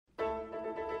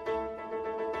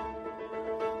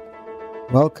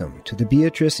Welcome to the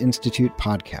Beatrice Institute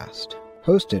podcast,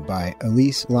 hosted by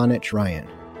Elise Lonich-Ryan,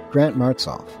 Grant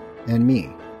Martsolf, and me,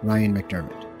 Ryan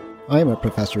McDermott. I am a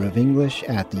professor of English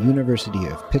at the University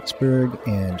of Pittsburgh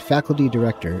and faculty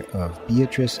director of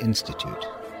Beatrice Institute,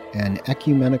 an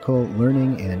ecumenical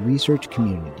learning and research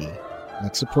community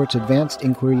that supports advanced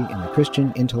inquiry in the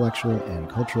Christian intellectual and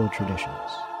cultural traditions.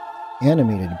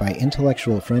 Animated by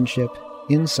intellectual friendship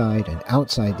inside and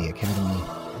outside the academy,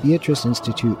 Beatrice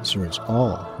Institute serves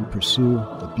all who pursue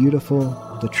the beautiful,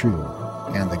 the true,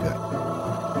 and the good.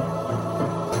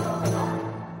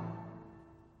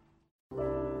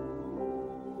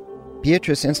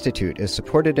 Beatrice Institute is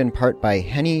supported in part by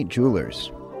Henny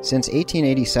Jewelers. Since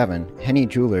 1887, Henny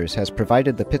Jewelers has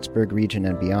provided the Pittsburgh region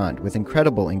and beyond with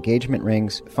incredible engagement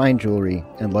rings, fine jewelry,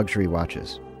 and luxury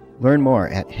watches. Learn more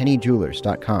at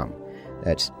hennyjewelers.com.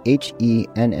 That's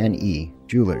HENNE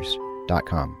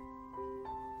jewelers.com.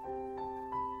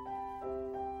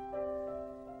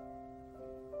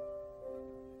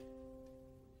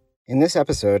 In this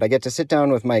episode, I get to sit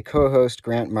down with my co-host,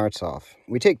 Grant Martsolf.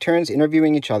 We take turns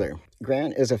interviewing each other.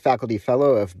 Grant is a faculty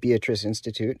fellow of Beatrice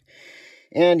Institute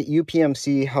and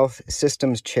UPMC Health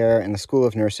Systems Chair in the School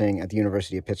of Nursing at the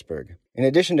University of Pittsburgh. In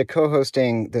addition to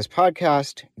co-hosting this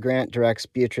podcast, Grant directs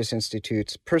Beatrice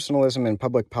Institute's Personalism and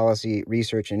Public Policy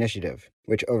Research Initiative,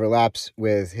 which overlaps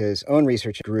with his own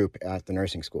research group at the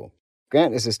nursing school.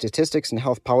 Grant is a statistics and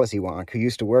health policy wonk who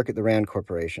used to work at the RAND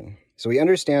Corporation, so he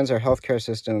understands our healthcare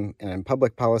system and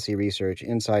public policy research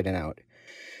inside and out.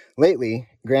 Lately,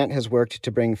 Grant has worked to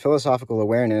bring philosophical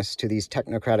awareness to these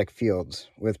technocratic fields,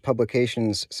 with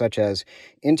publications such as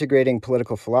Integrating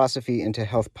Political Philosophy into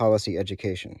Health Policy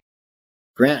Education.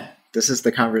 Grant, this is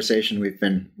the conversation we've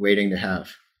been waiting to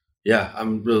have. Yeah,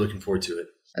 I'm really looking forward to it.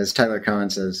 As Tyler Cohen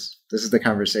says, this is the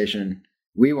conversation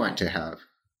we want to have,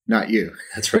 not you.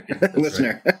 That's right. That's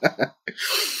listener. Right.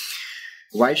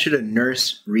 Why should a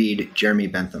nurse read Jeremy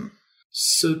Bentham?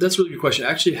 So that's a really good question. I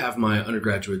actually have my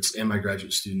undergraduates and my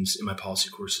graduate students in my policy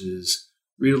courses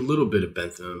read a little bit of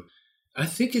Bentham. I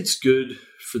think it's good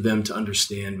for them to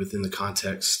understand within the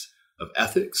context of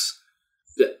ethics,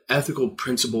 the ethical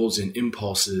principles and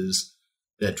impulses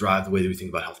that drive the way that we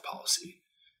think about health policy.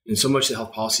 And so much of the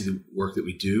health policy work that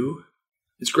we do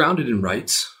is grounded in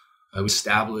rights. We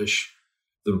establish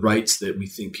the rights that we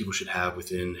think people should have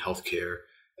within healthcare,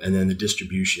 and then the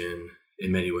distribution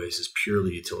in many ways is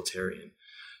purely utilitarian.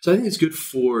 So I think it's good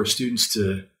for students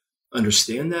to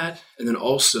understand that, and then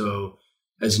also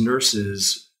as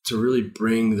nurses to really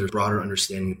bring their broader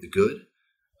understanding of the good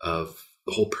of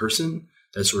the whole person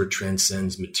that sort of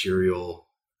transcends material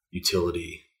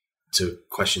utility to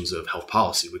questions of health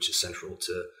policy, which is central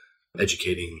to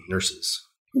educating nurses.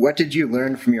 What did you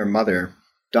learn from your mother,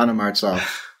 Donna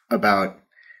Martsolf, about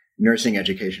nursing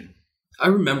education? I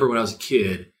remember when I was a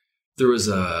kid, there was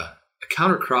a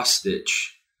counter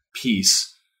cross-stitch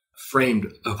piece framed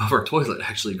above our toilet,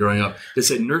 actually, growing up, that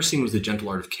said nursing was the gentle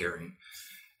art of caring.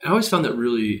 And I always found that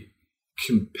really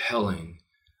compelling,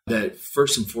 that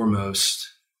first and foremost,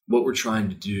 what we're trying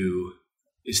to do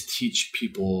is teach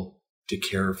people to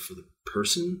care for the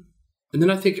person. And then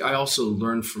I think I also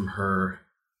learned from her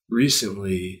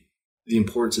recently the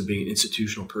importance of being an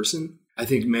institutional person. I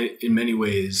think in many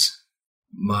ways,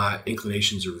 my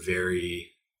inclinations are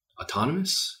very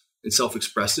autonomous and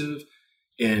self-expressive.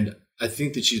 And I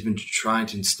think that she's been trying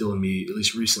to instill in me, at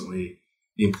least recently,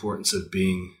 the importance of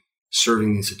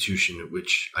serving the institution at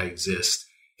which I exist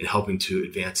and helping to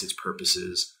advance its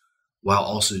purposes while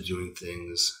also doing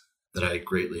things that I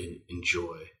greatly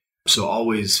enjoy. So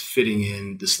always fitting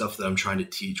in the stuff that I'm trying to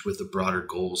teach with the broader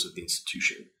goals of the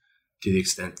institution to the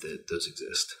extent that those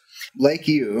exist. Like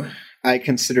you, I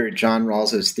consider John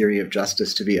Rawls's theory of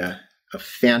justice to be a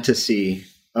fantasy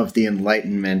of the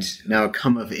Enlightenment, now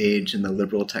come of age in the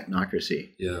liberal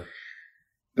technocracy. Yeah.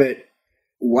 But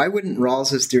why wouldn't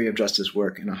Rawls's theory of justice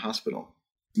work in a hospital?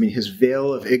 I mean, his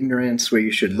veil of ignorance, where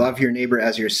you should love your neighbor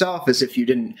as yourself, as if you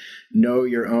didn't know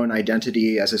your own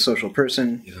identity as a social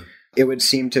person, it would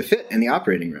seem to fit in the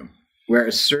operating room, where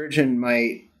a surgeon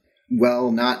might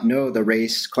not know the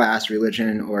race, class,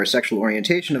 religion, or sexual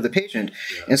orientation of the patient.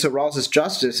 Yeah. And so Rawls's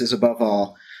justice is above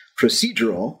all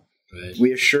procedural. Right.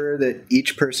 We assure that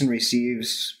each person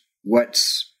receives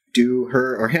what's due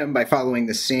her or him by following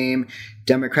the same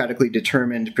democratically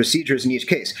determined procedures in each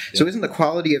case. Yeah. So isn't the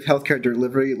quality of healthcare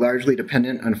delivery largely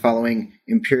dependent on following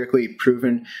empirically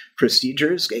proven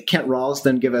procedures? Can't Rawls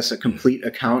then give us a complete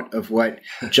account of what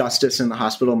justice in the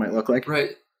hospital might look like?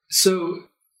 Right. So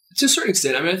to a certain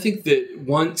extent, I mean, I think that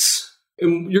once,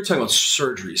 and you're talking about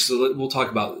surgery, so we'll talk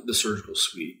about the surgical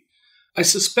suite. I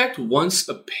suspect once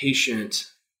a patient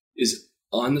is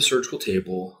on the surgical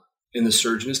table and the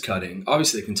surgeon is cutting.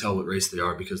 Obviously, they can tell what race they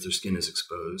are because their skin is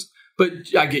exposed. But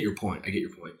I get your point.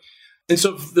 And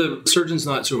so if the surgeon's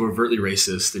not sort of overtly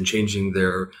racist and changing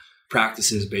their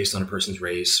practices based on a person's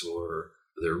race or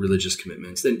their religious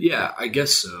commitments, then yeah, I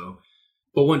guess so.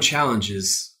 But one challenge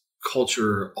is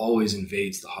culture always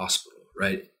invades the hospital,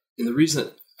 right? And the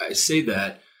reason I say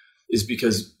that is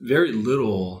because very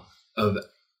little of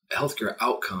healthcare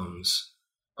outcomes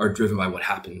are driven by what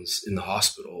happens in the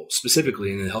hospital,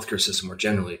 specifically in the healthcare system more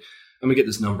generally. I'm going to get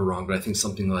this number wrong, but I think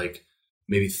something like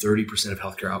maybe 30% of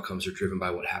healthcare outcomes are driven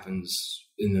by what happens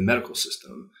in the medical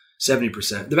system.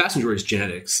 70%, the vast majority is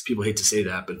genetics. People hate to say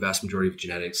that, but the vast majority of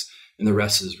genetics, and the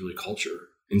rest is really culture.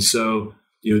 And so,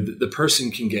 the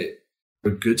person can get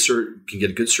good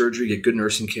surgery, get good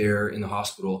nursing care in the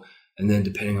hospital, and then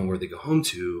depending on where they go home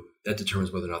to, that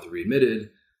determines whether or not they're readmitted,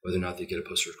 whether or not they get a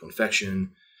post-surgical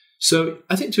infection. So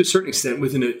I think to a certain extent,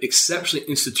 within an exceptionally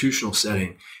institutional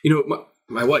setting,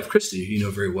 my wife, Christy, who you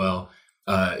know very well,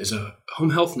 is a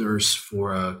home health nurse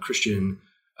for a Christian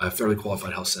Fairly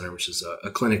Qualified Health Center, which is a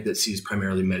clinic that sees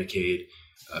primarily Medicaid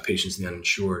patients and the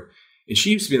uninsured. And she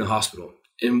used to be in the hospital.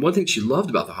 And one thing she loved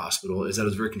about the hospital is that it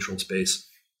was a very controlled space.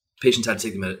 Patients had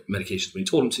to take the medications when you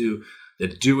told them to. They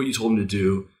had to do what you told them to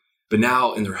do. But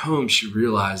now in their home, she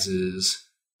realizes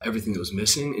everything that was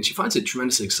missing. And she finds it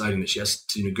tremendously exciting that she has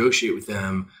to negotiate with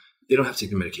them. They don't have to take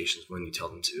their medications when you tell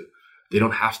them to. They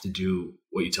don't have to do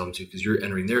what you tell them to because you're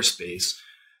entering their space.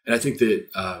 And I think that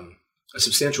a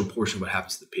substantial portion of what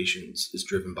happens to the patients is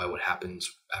driven by what happens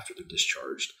after they're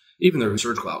discharged, even their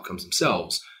surgical outcomes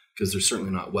themselves, because they're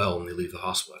certainly not well when they leave the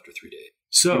hospital after 3 days.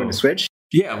 So, you want to switch?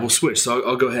 Yeah, we'll switch. So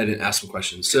I'll go ahead and ask some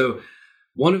questions. So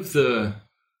one of the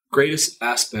greatest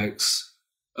aspects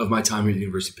of my time here at the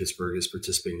University of Pittsburgh is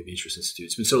participating in the Beatrice Institute.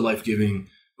 It's been so life-giving,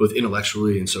 both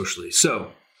intellectually and socially.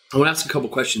 So I want to ask a couple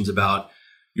questions about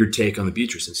your take on the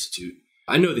Beatrice Institute.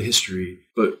 I know the history,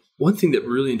 but one thing that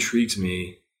really intrigues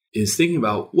me is thinking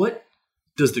about what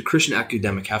does the Christian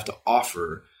academic have to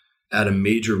offer at a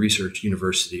major research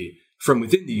university from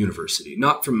within the university,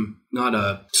 not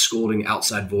a scolding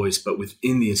outside voice, but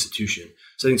within the institution.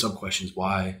 So I think some questions,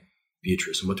 why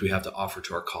Beatrice, and what do we have to offer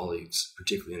to our colleagues,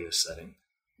 particularly in this setting?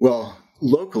 Well,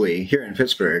 locally here in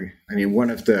Pittsburgh, one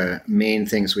of the main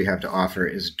things we have to offer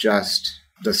is just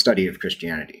the study of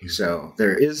Christianity. Mm-hmm. So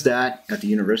there is that at the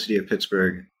University of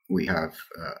Pittsburgh. We have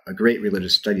a great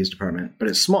religious studies department, but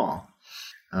it's small.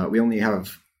 We only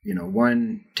have,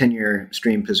 one tenure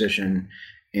stream position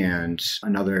and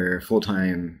another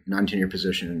full-time non-tenure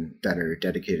position that are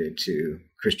dedicated to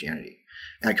Christianity.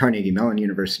 At Carnegie Mellon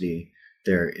University,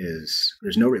 there's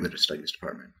no religious studies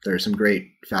department. There are some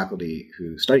great faculty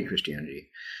who study Christianity,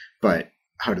 but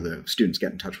how do the students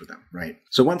get in touch with them, right?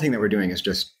 So one thing that we're doing is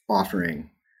just offering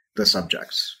the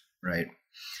subjects, right?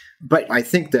 But I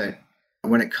think that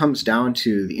when it comes down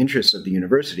to the interests of the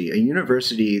university, a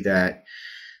university that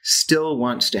still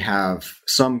wants to have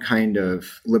some kind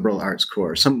of liberal arts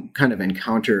core, some kind of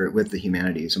encounter with the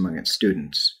humanities among its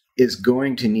students, is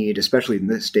going to need, especially in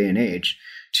this day and age,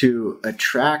 to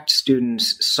attract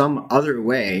students some other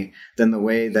way than the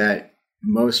way that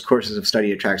most courses of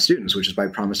study attract students, which is by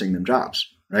promising them jobs,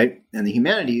 right? And the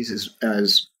humanities is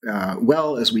as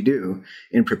well as we do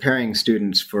in preparing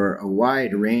students for a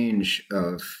wide range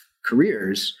of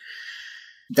careers,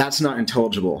 that's not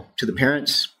intelligible to the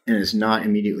parents and is not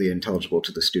immediately intelligible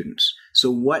to the students.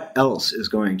 So what else is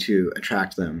going to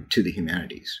attract them to the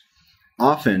humanities?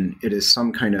 Often it is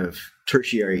some kind of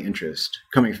tertiary interest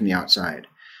coming from the outside.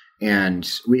 And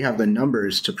we have the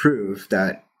numbers to prove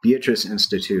that Beatrice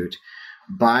Institute,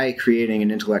 by creating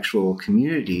an intellectual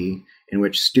community in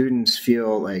which students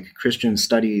feel like Christian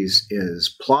studies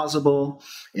is plausible,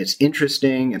 it's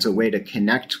interesting, it's a way to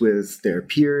connect with their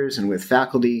peers and with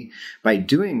faculty. By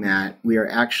doing that, we are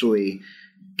actually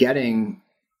getting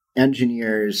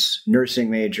engineers, nursing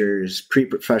majors,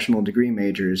 pre-professional degree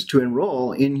majors to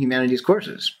enroll in humanities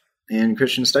courses, in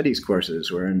Christian studies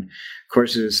courses, or in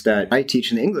courses that I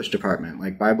teach in the English department,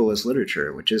 like Bible as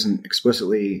literature, which isn't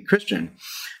explicitly Christian.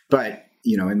 But,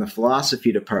 in the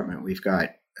philosophy department, we've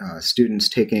got students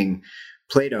taking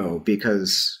Plato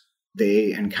because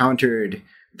they encountered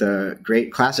the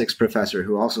great classics professor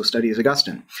who also studies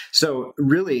Augustine. So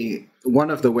really, one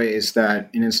of the ways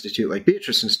that an institute like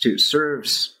Beatrice Institute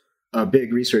serves a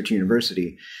big research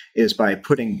university is by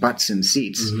putting butts in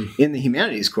seats in the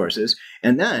humanities courses.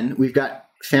 And then we've got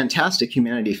fantastic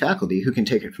humanity faculty who can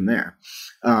take it from there.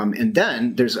 And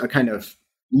then there's a kind of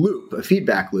loop, a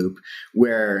feedback loop,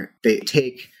 where they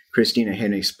take Christina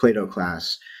Hennick's Plato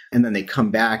class, and then they come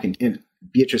back and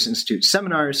Beatrice Institute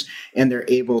seminars, and they're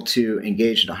able to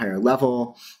engage at a higher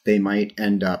level. They might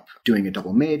end up doing a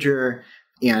double major,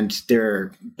 and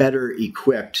they're better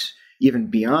equipped, even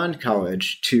beyond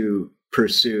college, to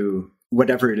pursue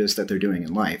whatever it is that they're doing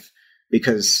in life.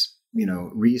 Because,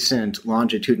 recent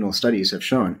longitudinal studies have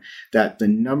shown that the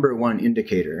number one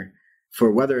indicator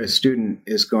for whether a student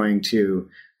is going to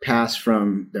pass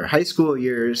from their high school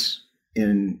years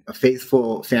in a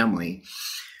faithful family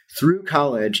through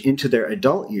college into their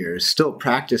adult years, still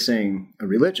practicing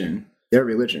their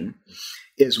religion,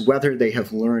 is whether they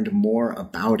have learned more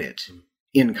about it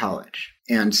in college.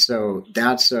 And so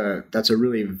that's a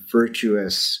really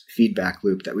virtuous feedback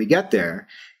loop that we get there.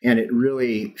 And it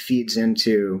really feeds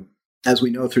into, as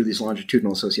we know through these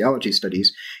longitudinal sociology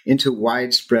studies, into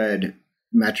widespread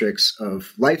metrics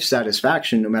of life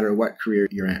satisfaction, no matter what career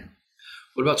you're in.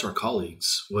 What about to our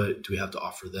colleagues? What do we have to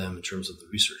offer them in terms of the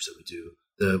research that we do?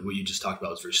 What you just talked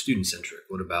about was very student-centric.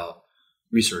 What about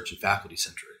research and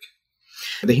faculty-centric?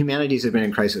 The humanities have been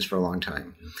in crisis for a long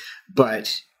time.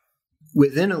 But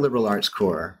within a liberal arts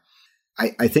core,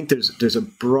 I think there's a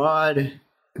broad,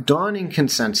 dawning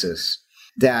consensus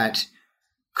that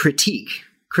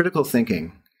critical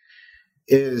thinking,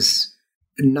 is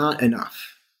not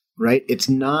enough, right? It's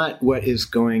not what is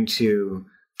going to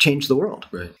change the world.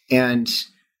 Right. And,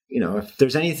 if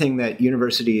there's anything that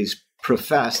universities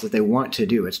profess that they want to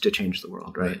do, it's to change the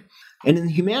world, right? And in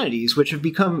the humanities, which have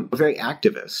become very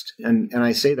activist, and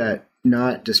I say that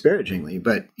not disparagingly,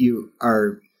 but you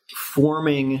are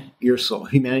forming your soul.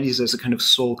 Humanities as a kind of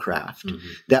soul craft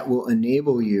that will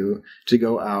enable you to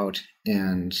go out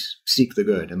and seek the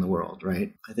good in the world,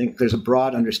 right? I think there's a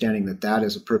broad understanding that that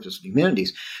is a purpose of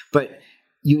humanities, but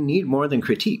you need more than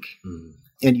critique.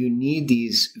 And you need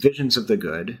these visions of the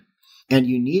good, and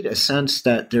you need a sense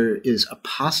that there is a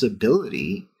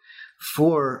possibility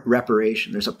for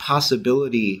reparation. There's a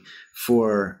possibility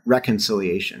for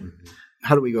reconciliation.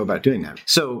 How do we go about doing that?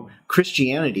 So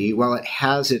Christianity, while it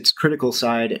has its critical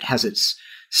side, it has its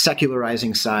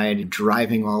secularizing side,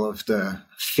 driving all of the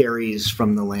fairies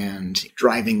from the land,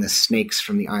 driving the snakes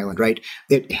from the island, right?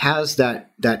 It has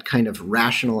that kind of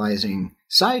rationalizing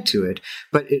side to it,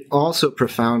 but it also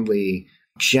profoundly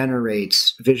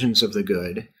generates visions of the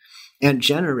good and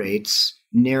generates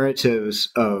narratives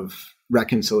of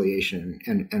reconciliation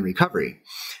and recovery.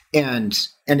 And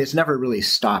it's never really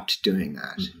stopped doing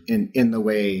that in the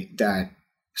way that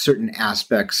certain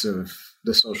aspects of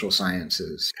the social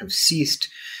sciences have ceased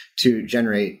to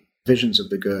generate visions of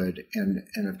the good and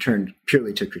have turned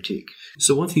purely to critique.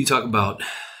 So one thing you talk about,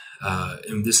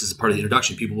 and this is part of the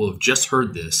introduction, people will have just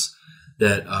heard this,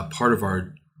 that part of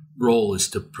our role is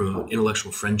to promote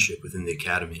intellectual friendship within the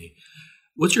academy.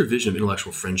 What's your vision of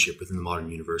intellectual friendship within the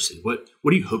modern university? What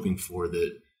are you hoping for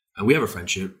that we have a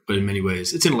friendship, but in many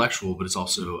ways it's intellectual, but it's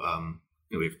also,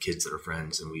 we have kids that are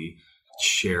friends and we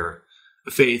share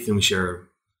a faith and we share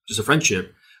just a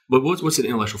friendship. But what's an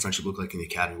intellectual friendship look like in the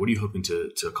academy? What are you hoping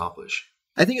to accomplish?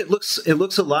 I think it looks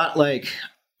a lot like,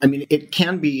 it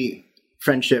can be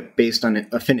friendship based on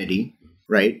affinity,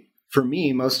 right? For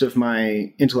me, most of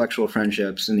my intellectual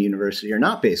friendships in the university are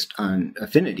not based on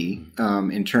affinity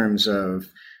in terms of,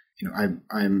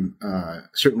 I'm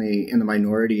certainly in the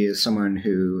minority as someone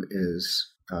who is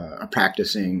a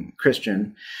practicing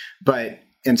Christian,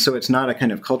 and so it's not a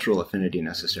kind of cultural affinity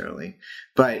necessarily,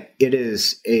 but it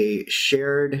is a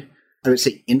shared, I would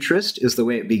say interest is the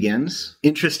way it begins.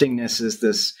 Interestingness is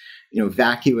this,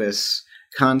 vacuous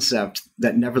concept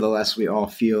that nevertheless we all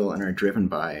feel and are driven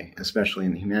by, especially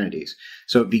in the humanities.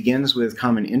 So it begins with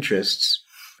common interests,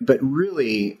 but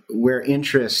really where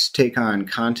interests take on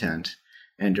content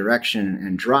and direction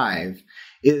and drive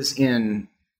is in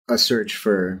a search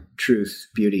for truth,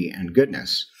 beauty, and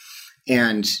goodness.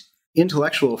 And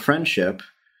intellectual friendship,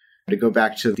 to go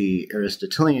back to the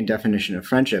Aristotelian definition of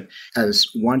friendship, as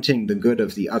wanting the good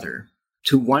of the other.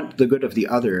 To want the good of the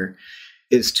other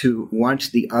is to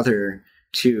want the other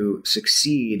to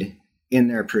succeed in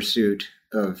their pursuit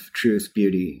of truth,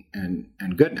 beauty, and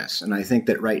goodness. And I think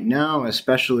that right now,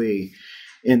 especially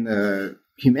in the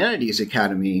Humanities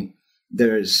Academy,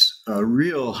 there's a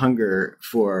real hunger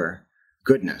for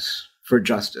goodness, for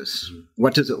justice.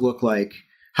 What does it look like?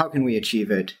 How can we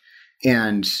achieve it?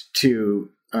 And to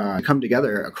come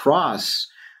together across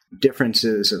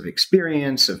differences of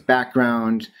experience, of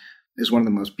background, is one of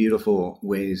the most beautiful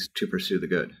ways to pursue the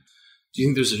good. Do you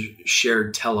think there's a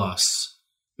shared telos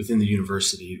within the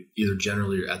university, either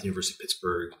generally or at the University of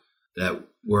Pittsburgh, that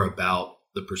we're about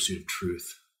the pursuit of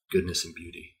truth, goodness, and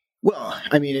beauty? Well,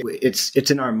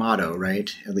 it's in our motto, right?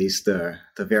 At least the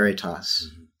Veritas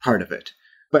part of it.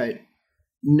 But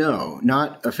No,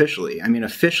 not officially. I mean,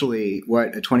 officially,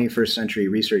 what a 21st century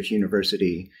research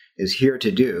university is here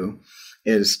to do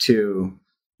is to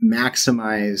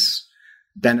maximize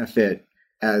benefit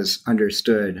as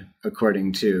understood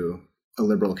according to a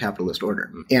liberal capitalist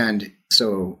order. And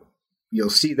so you'll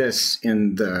see this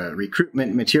in the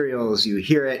recruitment materials. You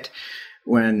hear it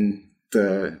when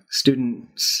the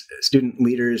student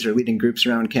leaders are leading groups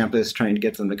around campus trying to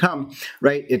get them to come,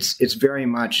 right? It's very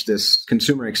much this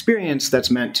consumer experience that's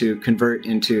meant to convert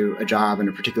into a job and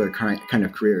a particular kind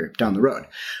of career down the road.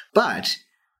 But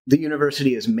the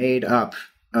university is made up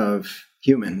of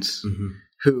humans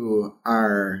who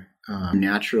are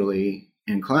naturally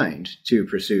inclined to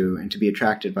pursue and to be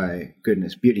attracted by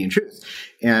goodness, beauty, and truth.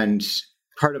 And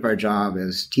part of our job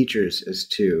as teachers is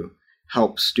to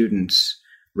help students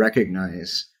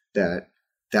recognize that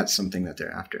that's something that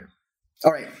they're after.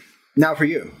 All right, now for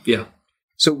you. Yeah.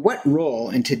 So what role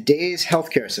in today's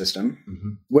healthcare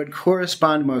system would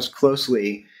correspond most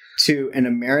closely to an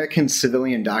American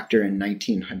civilian doctor in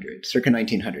 1900, circa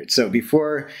 1900? So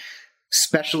before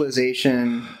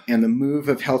specialization and the move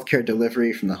of healthcare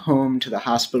delivery from the home to the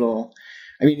hospital.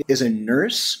 I mean, is a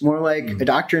nurse more like a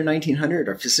doctor in 1900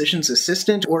 or physician's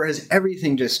assistant, or has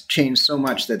everything just changed so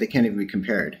much that they can't even be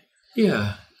compared?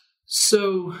 Yeah.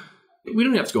 So we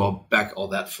don't have to go back all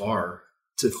that far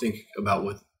to think about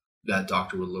what that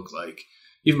doctor would look like.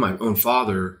 Even my own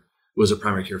father was a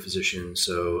primary care physician,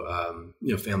 so,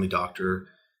 family doctor,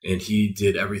 and he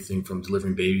did everything from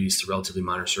delivering babies to relatively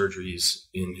minor surgeries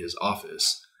in his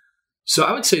office. So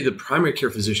I would say the primary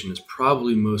care physician is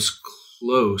probably most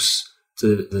close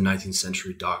to the 19th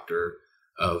century doctor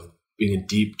of being a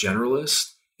deep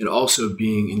generalist and also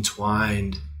being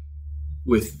entwined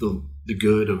with the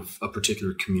good of a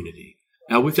particular community.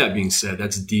 Now, with that being said,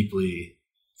 that's deeply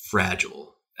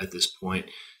fragile at this point.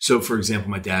 So, for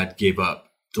example, my dad gave up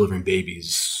delivering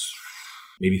babies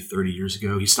maybe 30 years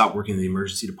ago. He stopped working in the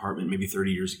emergency department maybe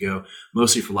 30 years ago,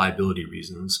 mostly for liability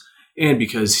reasons. And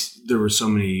because there were so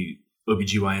many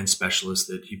OBGYN specialists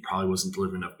that he probably wasn't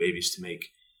delivering enough babies to make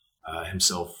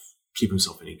keep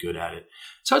himself any good at it.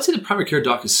 So I'd say the primary care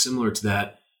doc is similar to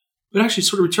that. But actually,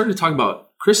 sort of returning to talking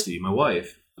about Christy, my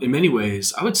wife, in many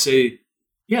ways, I would say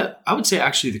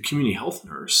actually the community health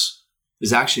nurse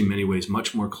is actually in many ways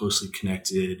much more closely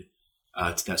connected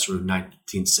to that sort of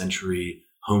 19th century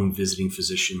home visiting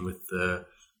physician with the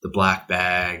black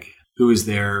bag who is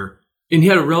there. And he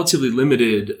had a relatively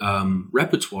limited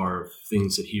repertoire of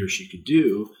things that he or she could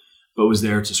do, but was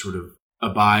there to sort of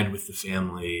abide with the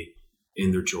family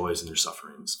in their joys and their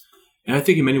sufferings. And I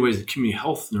think in many ways, the community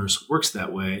health nurse works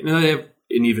that way. And they have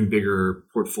an even bigger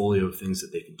portfolio of things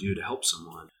that they can do to help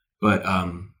someone. But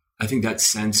I think that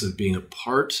sense of being a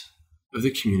part of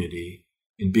the community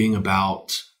and being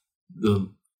about the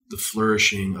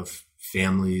flourishing of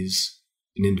families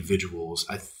and individuals,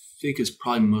 I think is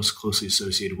probably most closely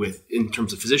associated with, in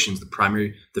terms of physicians,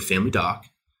 the family doc.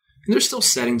 And there's still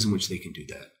settings in which they can do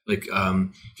that. Like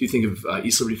if you think of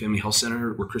East Liberty Family Health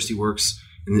Center, where Christy works,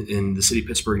 in the city of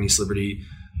Pittsburgh and East Liberty,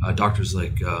 doctors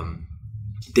like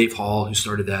Dave Hall, who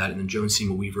started that, and then Joan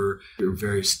Seymour Weaver, they're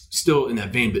very still in that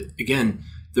vein. But again,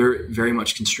 they're very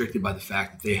much constricted by the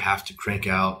fact that they have to crank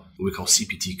out what we call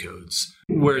CPT codes,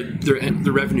 where they're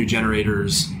the revenue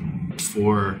generators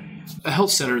for a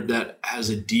health center that has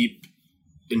a deep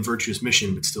and virtuous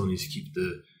mission, but still needs to keep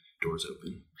the doors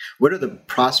open. What are the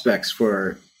prospects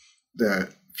for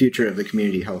the future of the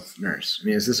community health nurse? I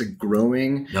mean, is this a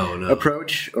growing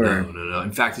approach? Or? No.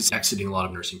 In fact, it's exiting a lot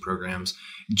of nursing programs,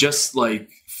 just like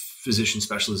physician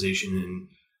specialization and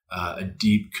a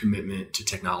deep commitment to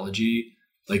technology.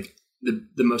 Like the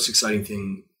most exciting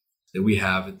thing that we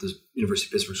have at the University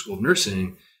of Pittsburgh School of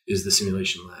Nursing is the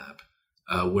simulation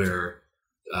lab, where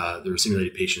there are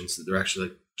simulated patients that they're actually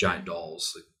like giant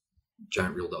dolls, like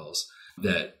giant real dolls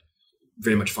that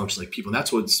very much function like people.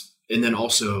 And then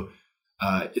also,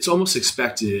 it's almost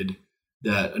expected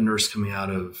that a nurse coming out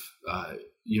of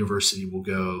university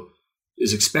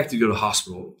is expected to go to a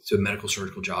hospital, to a medical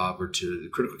surgical job, or to the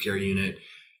critical care unit.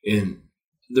 And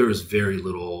there is very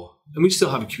little, and we still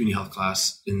have a community health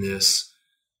class in this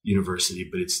university,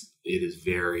 but it is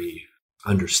very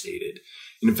understated.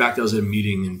 And in fact, I was at a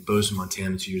meeting in Bozeman,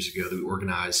 Montana 2 years ago that we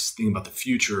organized thinking about the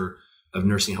future of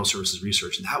nursing health services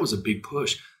research. And that was a big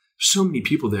push. So many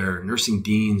people there, nursing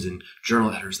deans and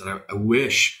journal editors, that I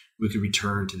wish we could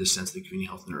return to the sense of the community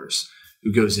health nurse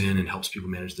who goes in and helps people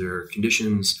manage their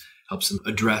conditions, helps them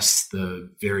address the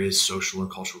various social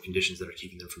and cultural conditions that are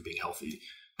keeping them from being healthy.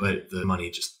 But the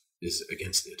money just is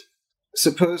against it.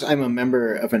 Suppose I'm a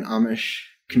member of an Amish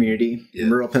community in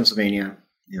rural Pennsylvania,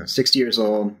 60 years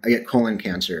old, I get colon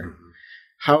cancer. Mm-hmm.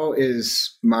 how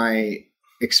is my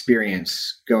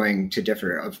experience going to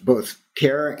differ of both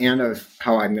care and of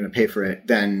how I'm going to pay for it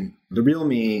than the real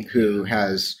me who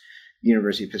has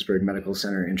University of Pittsburgh Medical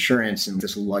Center insurance and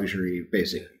this luxury,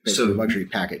 basically luxury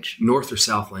package? North or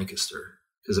South Lancaster?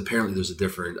 Because apparently there's a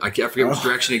different, I forget which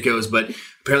direction it goes, but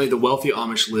apparently the wealthy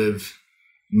Amish live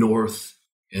north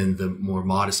and the more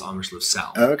modest Amish live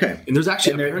south. Okay. And there's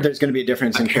actually, there's going to be a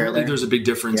difference in care there? There's a big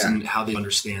difference in how they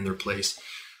understand their place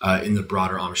in the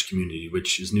broader Amish community,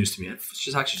 which is news to me. I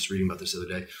was just reading about this the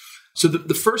other day. So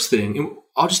the first thing, and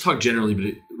I'll just talk generally,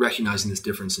 but recognizing this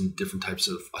difference in different types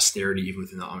of austerity, even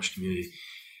within the Amish community,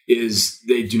 is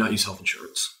they do not use health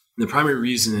insurance. And the primary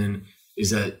reason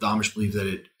is that the Amish believe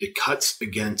that it cuts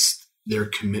against their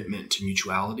commitment to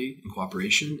mutuality and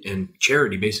cooperation and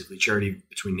charity, basically charity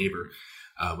between neighbor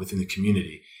within the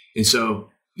community. And so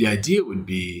the idea would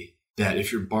be that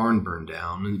if your barn burned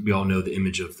down, and we all know the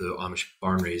image of the Amish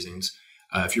barn raisings,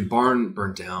 if your barn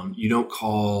burnt down, you don't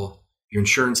call your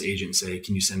insurance agent and say,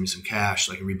 can you send me some cash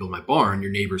so I can rebuild my barn?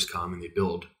 Your neighbors come and they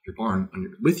build your barn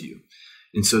with you.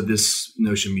 And so this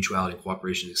notion of mutuality and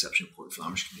cooperation is exceptionally important for the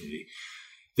Amish community.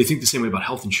 They think the same way about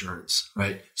health insurance,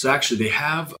 right? So actually they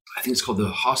have, I think it's called the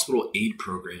Hospital Aid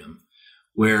Program,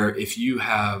 where if you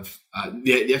have,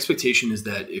 the expectation is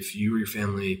that if you or your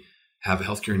family have a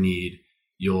healthcare need,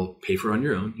 you'll pay for it on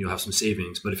your own. You'll have some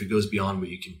savings, but if it goes beyond what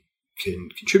you can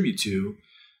contribute to,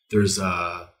 there's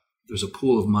a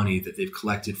pool of money that they've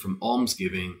collected from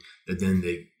almsgiving that then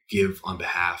they give on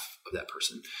behalf of that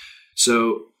person.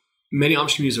 So many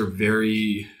Amish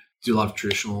communities do a lot of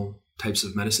traditional types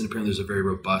of medicine. Apparently there's a very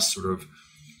robust sort of,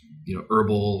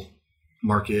 herbal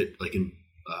market, like in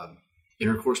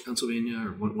Intercourse, Pennsylvania,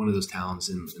 or one of those towns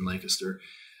in Lancaster.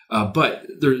 But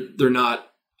they're not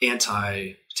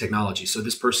anti-technology. So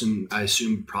this person, I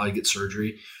assume, probably gets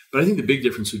surgery. But I think the big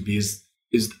difference would be is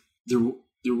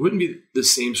there wouldn't be the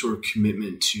same sort of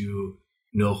commitment to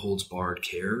no holds barred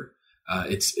care.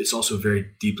 It's also a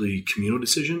very deeply communal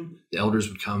decision. The elders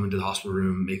would come into the hospital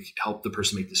room, help the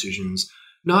person make decisions,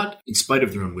 not in spite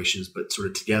of their own wishes, but sort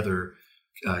of together,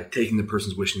 taking the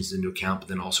person's wishes into account, but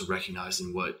then also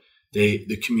recognizing what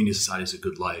the community society is a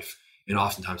good life. And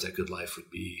oftentimes that good life would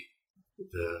be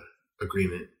the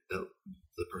agreement that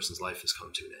the person's life has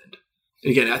come to an end.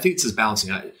 And again, I think it's this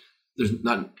balancing. There's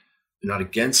not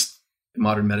against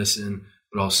modern medicine,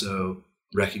 but also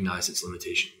recognize its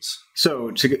limitations.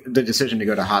 So the decision to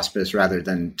go to hospice rather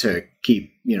than to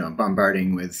keep,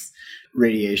 bombarding with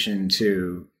radiation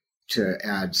to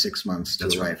add 6 months to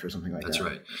life or something like that. That's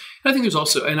right. And I think there's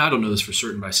also, and I don't know this for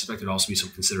certain, but I suspect there'd also be some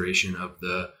consideration of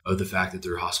the fact that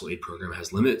their hospital aid program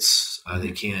has limits.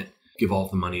 They can't give all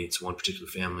of the money to one particular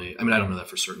family. I mean, I don't know that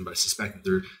for certain, but I suspect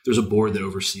that there's a board that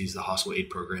oversees the hospital aid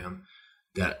program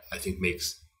that I think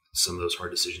makes some of those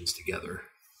hard decisions together.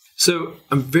 So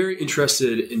I'm very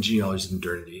interested in genealogies of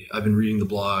modernity. I've been reading the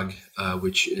blog,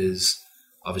 which is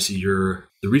obviously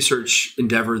the research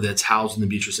endeavor that's housed in the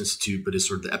Beatrice Institute, but is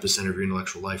sort of the epicenter of your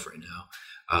intellectual life right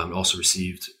now. It also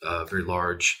received a very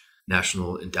large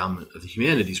National Endowment of the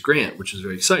Humanities grant, which is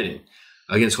very exciting.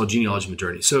 Again, it's called Genealogy of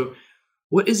Modernity. So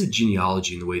what is a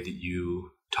genealogy in the way that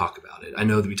you talk about it? I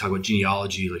know that we talk about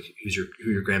genealogy, like who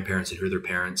your grandparents and who are their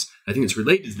parents. I think it's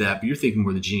related to that, but you're thinking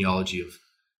more the genealogy of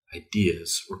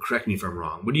ideas, or correct me if I'm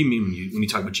wrong. What do you mean when you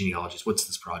talk about genealogies? What's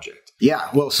this project? Yeah,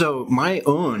 well, so my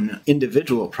own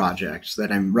individual project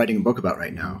that I'm writing a book about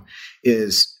right now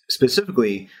is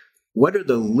specifically what are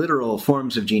the literal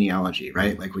forms of genealogy,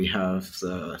 right? Like we have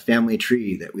the family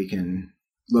tree that we can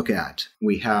look at.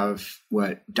 We have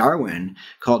what Darwin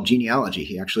called genealogy.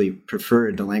 He actually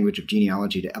preferred the language of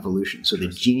genealogy to evolution. So the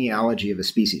genealogy of a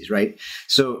species, right?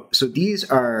 So these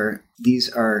are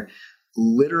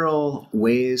literal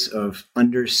ways of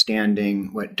understanding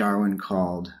what Darwin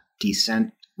called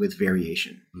descent with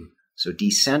variation. So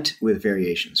descent with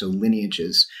variation. So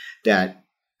lineages that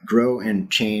grow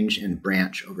and change and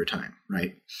branch over time,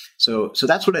 right? So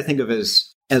that's what I think of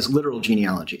as literal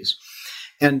genealogies.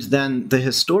 And then the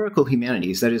historical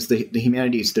humanities, that is the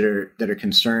humanities that are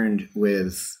concerned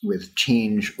with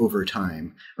change over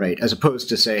time, right? As opposed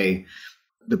to, say,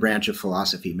 the branch of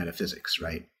philosophy, metaphysics,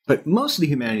 right? But most of the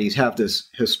humanities have this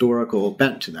historical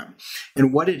bent to them.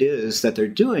 And what it is that they're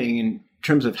doing in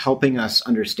terms of helping us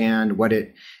understand what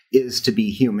it is to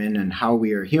be human and how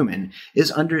we are human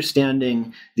is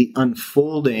understanding the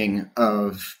unfolding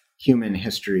of human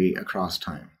history across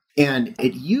time. And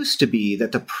it used to be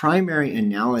that the primary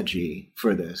analogy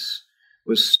for this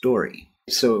was story.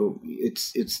 So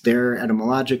it's there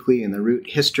etymologically in the root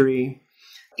history.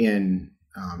 In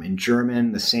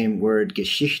German, the same word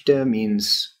Geschichte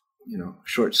means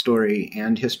short story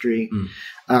and history.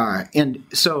 And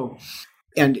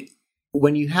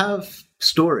when you have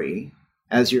story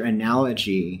as your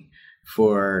analogy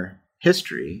for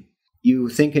history, you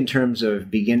think in terms of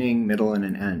beginning, middle, and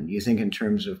an end. You think in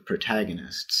terms of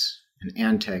protagonists and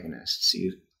antagonists.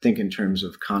 You think in terms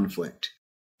of conflict.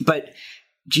 But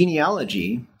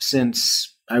genealogy,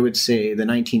 since I would say the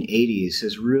 1980s,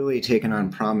 has really taken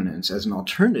on prominence as an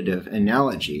alternative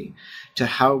analogy to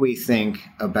how we think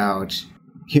about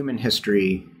human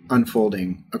history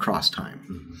unfolding across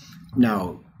time.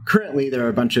 Now, currently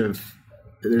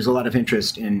there's a lot of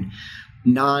interest in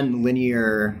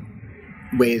non-linear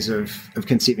ways of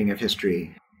conceiving of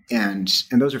history, and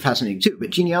those are fascinating too. But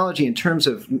genealogy, in terms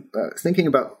of thinking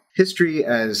about history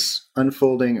as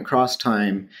unfolding across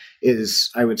time,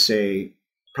 is, I would say,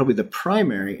 probably the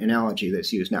primary analogy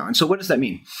that's used now. And so what does that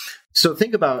mean? So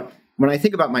when I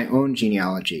think about my own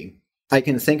genealogy, I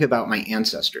can think about my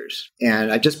ancestors.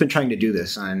 And I've just been trying to do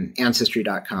this on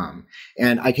Ancestry.com.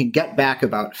 And I can get back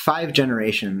about 5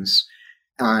 generations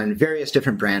on various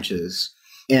different branches.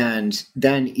 And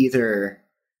then either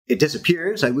it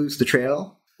disappears, I lose the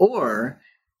trail, or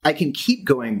I can keep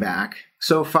going back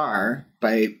so far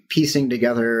by piecing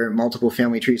together multiple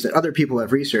family trees that other people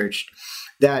have researched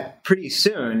that pretty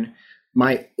soon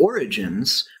my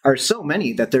origins are so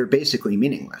many that they're basically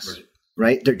meaningless,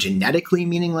 right? They're genetically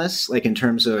meaningless, like in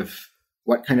terms of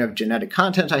what kind of genetic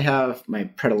content I have, my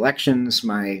predilections,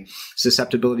 my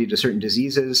susceptibility to certain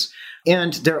diseases.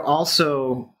 And they're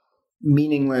also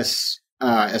meaningless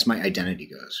as my identity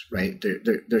goes, right?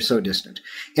 They're so distant.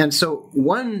 And so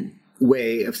one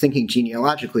way of thinking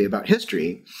genealogically about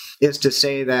history is to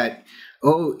say that,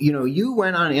 you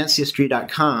went on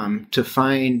Ancestry.com to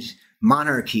find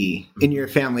monarchy in your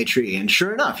family tree. And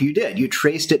sure enough, you did. You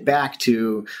traced it back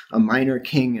to a minor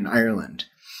king in Ireland.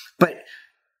 But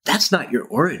that's not your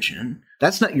origin.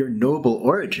 That's not your noble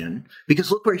origin,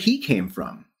 because look where he came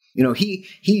from. He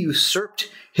usurped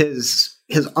his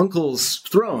uncle's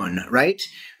throne, right?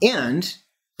 And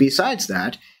besides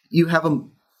that, you have a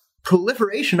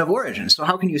proliferation of origins. So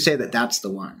how can you say that that's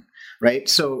the one, right?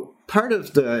 So part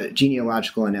of the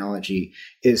genealogical analogy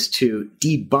is to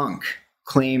debunk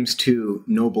claims to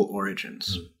noble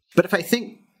origins. But if I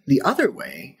think the other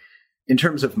way, in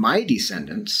terms of my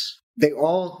descendants, they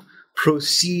all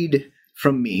proceed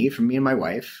from me and my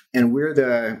wife, and we're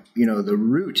the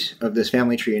root of this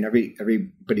family tree, and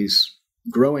everybody's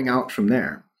growing out from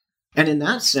there. And in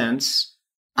that sense,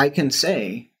 I can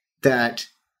say that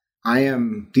I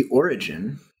am the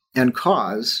origin and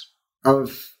cause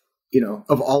of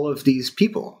all of these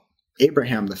people.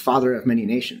 Abraham, the father of many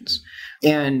nations.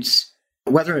 And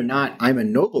whether or not I'm a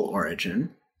noble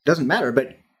origin doesn't matter,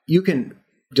 but you can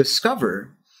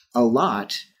discover a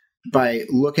lot by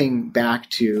looking back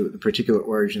to the particular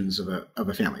origins of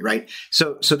a family, right?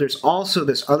 So there's also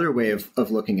this other way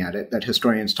of looking at it that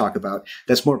historians talk about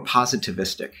that's more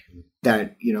positivistic,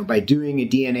 that, by doing a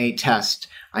DNA test,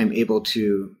 I'm able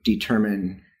to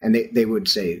determine, and they would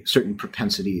say, certain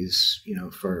propensities,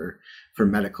 for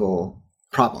medical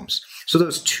problems. So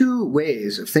those two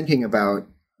ways of thinking about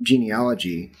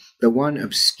genealogy, the one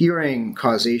obscuring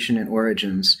causation and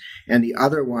origins, and the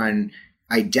other one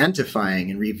identifying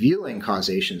and revealing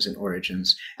causations and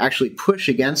origins, actually push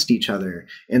against each other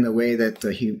in the way that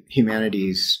the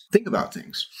humanities think about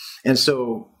things. And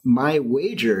so my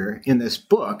wager in this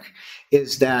book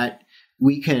is that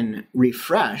we can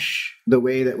refresh the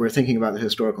way that we're thinking about the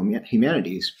historical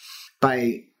humanities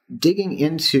by digging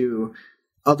into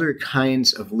other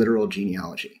kinds of literal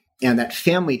genealogy. And that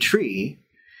family tree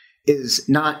is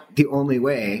not the only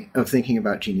way of thinking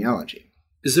about genealogy.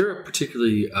 Is there a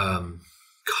particularly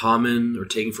common or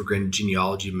taken for granted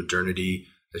genealogy of modernity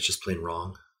that's just plain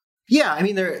wrong? Yeah, I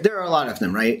mean, there are a lot of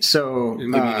them, right? So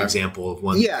maybe an example of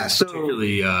one that's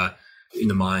particularly in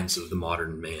the minds of the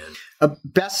modern man. A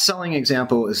best-selling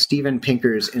example is Steven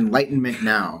Pinker's Enlightenment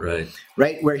Now,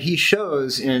 right? Where he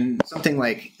shows in something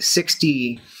like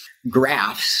 60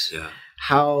 graphs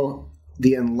how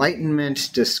the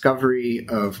Enlightenment discovery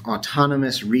of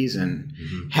autonomous reason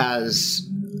has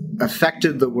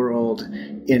affected the world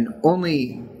in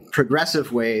only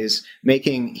progressive ways,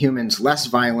 making humans less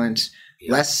violent,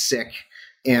 less sick,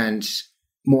 and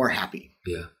more happy.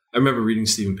 Yeah. I remember reading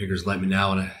Steven Pinker's Enlightenment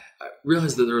Now, and I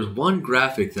realized that there was one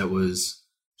graphic that was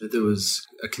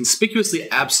conspicuously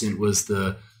absent was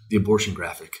the abortion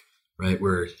graphic, right?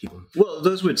 Well,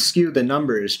 those would skew the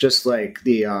numbers, just like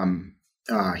the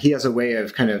he has a way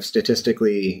of kind of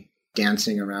statistically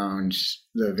dancing around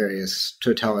the various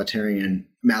totalitarian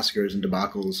massacres and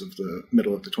debacles of the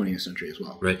middle of the 20th century as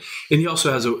well. Right. And he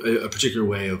also has a particular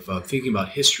way of thinking about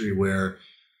history where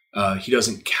he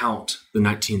doesn't count the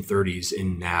 1930s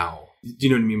in now. Do you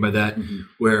know what I mean by that? Mm-hmm.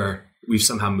 Where we've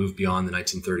somehow moved beyond the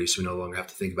 1930s, so we no longer have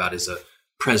to think about it as a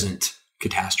present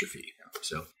catastrophe.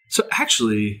 So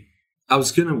actually, I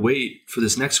was going to wait for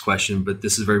this next question, but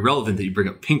this is very relevant that you bring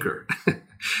up Pinker.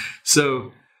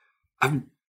 So I'm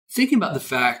thinking about the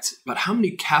fact about how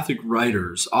many Catholic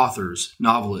writers, authors,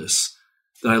 novelists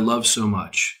that I love so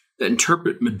much that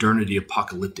interpret modernity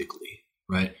apocalyptically,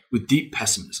 right, with deep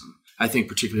pessimism. I think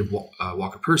particularly of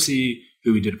Walker Percy,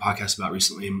 who we did a podcast about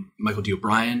recently, Michael D.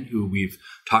 O'Brien, who we've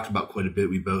talked about quite a bit.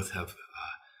 We both have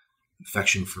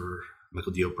affection for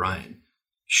Michael D. O'Brien.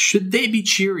 Should they be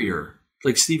cheerier,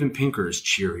 like Steven Pinker is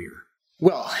cheerier?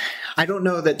 Well, I don't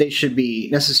know that they should be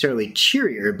necessarily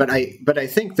cheerier, but I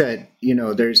think that,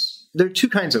 there are two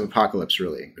kinds of apocalypse,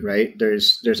 really, right?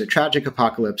 There's a tragic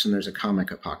apocalypse and there's a comic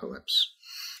apocalypse.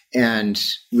 And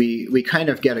we kind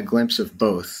of get a glimpse of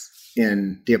both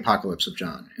in the Apocalypse of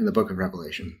John, in the book of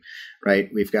Revelation, right?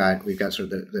 We've got sort of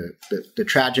the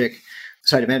tragic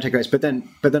side of Antichrist, but then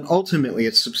ultimately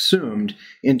it's subsumed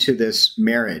into this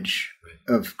marriage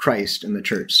of Christ and the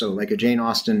church. So like a Jane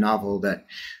Austen novel that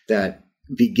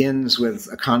begins with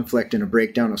a conflict and a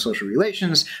breakdown of social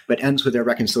relations, but ends with their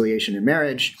reconciliation in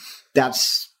marriage.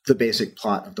 That's the basic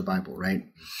plot of the Bible, right?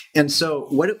 And so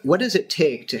what does it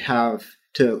take to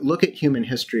look at human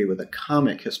history with a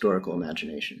comic historical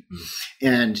imagination?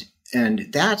 And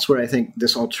that's where I think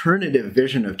this alternative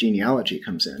vision of genealogy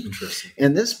comes in. Interesting.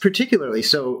 And this particularly,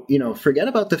 so, forget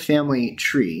about the family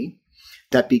tree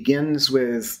that begins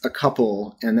with a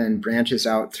couple and then branches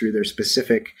out through their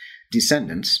specific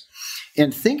descendants,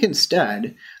 and think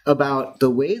instead about the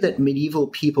way that medieval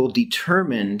people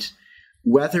determined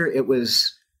whether it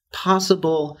was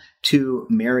possible to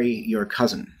marry your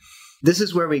cousin. This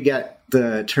is where we get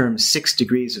the term 6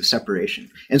 degrees of separation.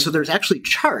 And so there's actually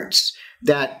charts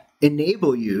that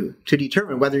enable you to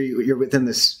determine whether you're within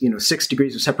this, 6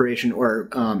 degrees of separation, or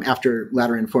after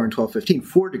Lateran 4 and 1215,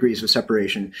 4 degrees of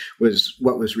separation was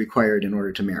what was required in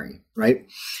order to marry, right?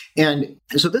 And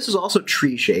so this is also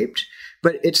tree-shaped,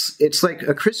 but it's like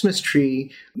a Christmas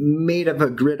tree made of a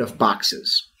grid of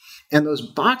boxes. And those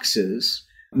boxes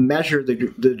measure the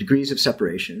degrees of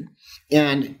separation.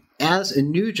 And as a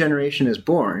new generation is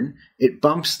born, it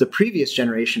bumps the previous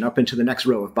generation up into the next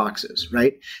row of boxes,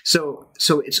 right? So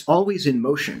it's always in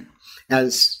motion.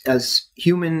 As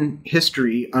human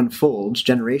history unfolds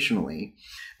generationally,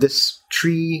 this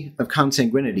tree of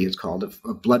consanguinity is called,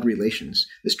 of blood relations.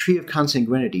 This tree of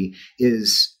consanguinity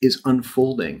is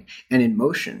unfolding and in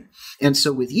motion. And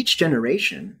so with each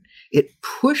generation, it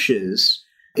pushes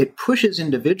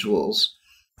individuals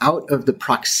out of the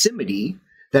proximity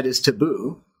that is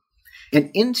taboo and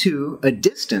into a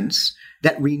distance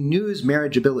that renews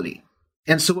marriageability.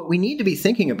 And so what we need to be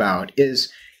thinking about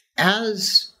is,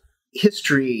 as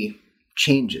history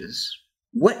changes,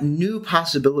 what new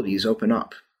possibilities open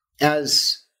up?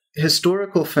 As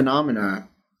historical phenomena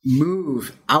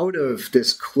move out of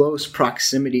this close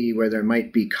proximity where there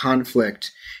might be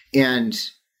conflict and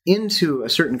into a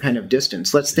certain kind of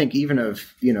distance, let's think even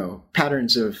of,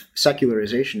 patterns of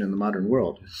secularization in the modern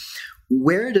world.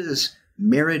 Where does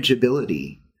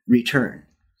marriageability return?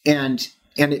 And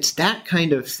it's that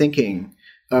kind of thinking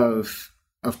of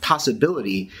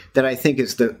possibility that I think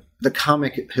is the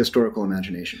comic historical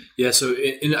imagination. Yeah, so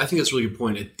and I think that's a really good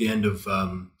point. At the end of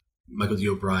Michael D.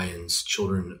 O'Brien's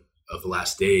Children of the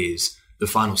Last Days, the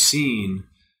final scene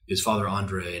is Father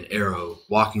Andre and Arrow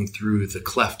walking through the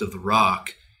cleft of the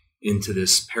rock into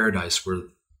this paradise where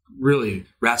really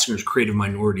Ratzinger's creative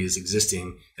minority is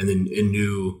existing, and then a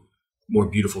new, more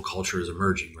beautiful culture is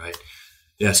emerging, right?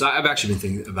 Yeah, so I've actually been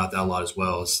thinking about that a lot as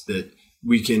well, is that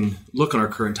we can look on our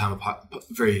current time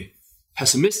very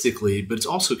pessimistically, but it's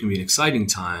also can be an exciting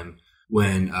time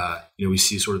when we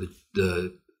see sort of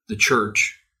the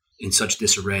church in such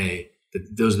disarray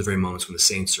that those are the very moments when the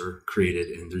saints are created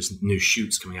and there's new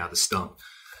shoots coming out of the stump.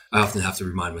 I often have to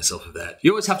remind myself of that.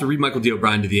 You always have to read Michael D.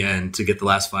 O'Brien to the end to get the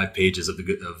last 5 pages of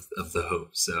the hope.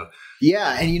 So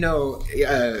yeah, and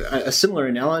a similar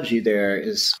analogy there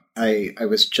is I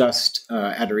was just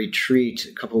at a retreat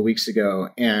a couple of weeks ago,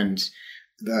 and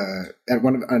in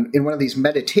one of these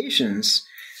meditations,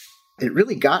 it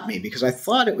really got me because I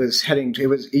thought it was heading to it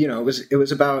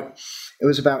was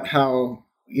about how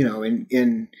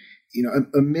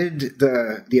amid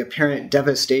the apparent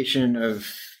devastation of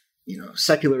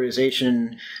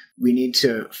secularization, we need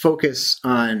to focus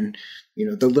on,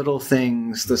 the little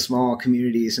things, the small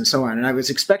communities and so on. And I was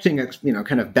expecting a,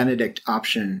 kind of Benedict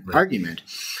option argument,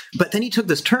 but then he took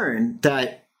this turn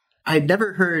that I'd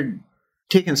never heard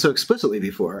taken so explicitly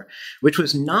before, which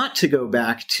was not to go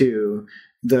back to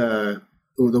the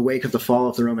the wake of the fall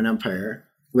of the Roman Empire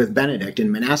with Benedict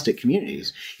in monastic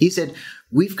communities. He said,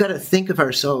 we've got to think of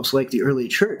ourselves like the early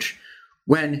church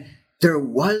when there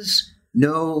was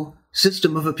no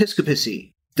system of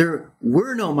episcopacy. There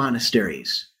were no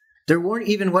monasteries. There weren't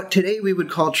even what today we would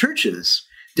call churches.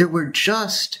 There were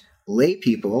just lay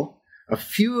people, a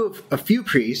few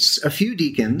priests, a few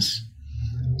deacons,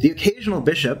 the occasional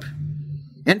bishop,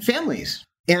 and families.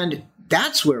 And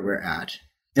that's where we're at.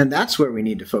 And that's where we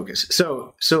need to focus.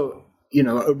 So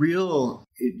a real,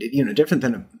 different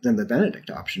than the Benedict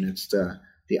option. It's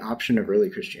the option of early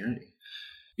Christianity.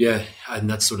 Yeah, and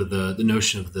that's sort of the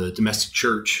notion of the domestic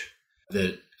church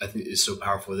that I think is so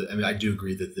powerful. That, I do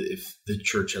agree that if the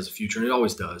church has a future, and it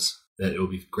always does, that it will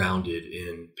be grounded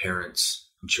in parents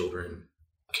and children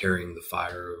carrying the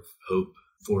fire of hope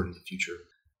forward in the future.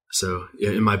 So,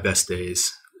 yeah, in my best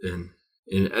days, and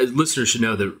listeners should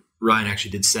know that Ryan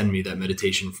actually did send me that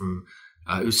meditation from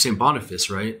it was St. Boniface,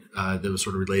 right? That was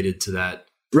sort of related to that.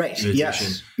 Right. Meditation.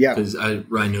 Yes. Yeah. Because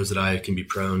Ryan knows that I can be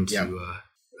prone to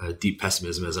deep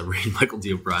pessimism as I'm reading Michael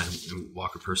D. O'Brien and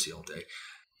Walker Percy all day.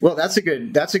 Well, that's a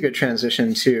good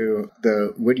transition to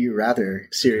the Would You Rather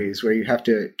series, where you have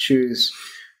to choose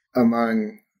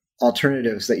among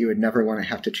alternatives that you would never want to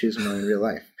have to choose among in real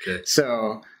life. Okay.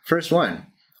 So, first one,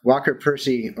 Walker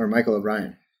Percy or Michael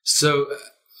O'Brien? So,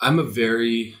 I'm a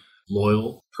very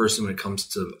loyal person when it comes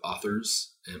to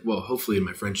authors, and well, hopefully in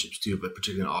my friendships too, but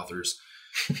particularly authors.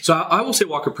 So I will say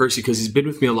Walker Percy because he's been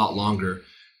with me a lot longer,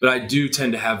 but I do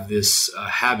tend to have this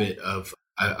habit of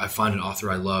I find an author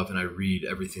I love and I read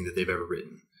everything that they've ever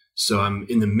written. So I'm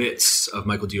in the midst of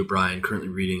Michael D. O'Brien, currently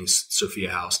reading Sophia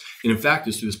House. And in fact, it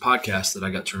was through this podcast that I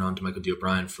got turned on to Michael D.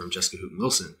 O'Brien from Jessica Hooten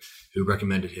Wilson, who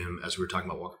recommended him as we were talking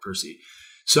about Walker Percy.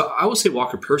 So I will say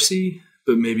Walker Percy,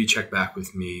 but maybe check back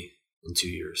with me in 2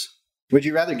 years. Would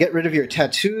you rather get rid of your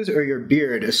tattoos or your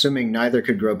beard, assuming neither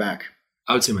could grow back?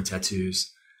 I would say my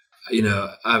tattoos.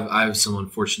 I have some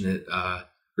unfortunate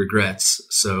regrets.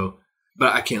 So,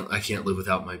 but I can't live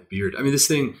without my beard. I mean, this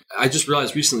thing, I just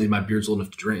realized recently my beard's old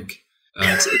enough to drink.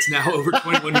 It's now over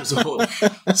 21 years old.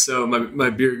 So my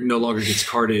beard no longer gets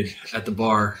carded at the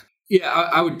bar. Yeah,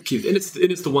 I would keep it. And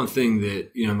it's the one thing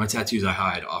that, my tattoos I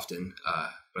hide often,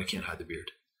 but I can't hide the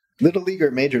beard. Little League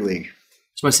or Major League?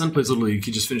 So my son plays Little League.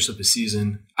 He just finished up his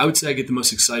season. I would say I get the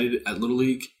most excited at Little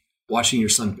League watching your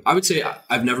son. I would say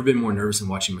I've never been more nervous than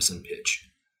watching my son pitch.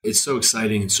 It's so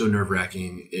exciting and so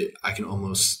nerve-wracking. I can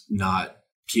almost not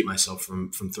keep myself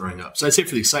from throwing up. So I'd say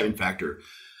for the excitement factor.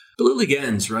 But Little League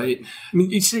ends, right? I mean,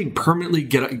 you're saying permanently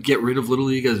get rid of Little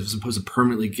League as opposed to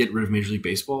permanently get rid of Major League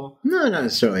Baseball? No, not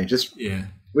necessarily. Just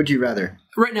would you rather?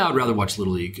 Right now, I'd rather watch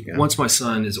Little League. Yeah. Once my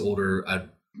son is older, I'd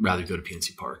rather go to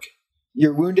PNC Park.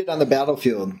 You're wounded on the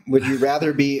battlefield. Would you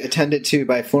rather be attended to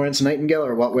by Florence Nightingale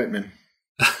or Walt Whitman?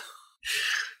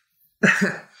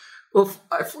 Well,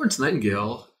 Florence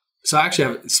Nightingale. So I actually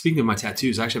have, speaking of my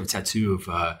tattoos, I actually have a tattoo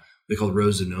of they called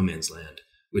Rose of No Man's Land,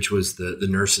 which was the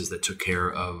nurses that took care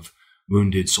of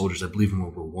wounded soldiers, I believe, in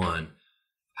World War I.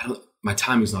 My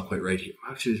timing is not quite right here.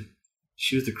 Actually,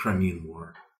 she was the Crimean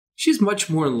War. She's much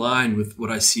more in line with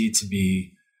what I see to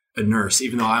be a nurse,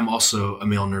 even though I'm also a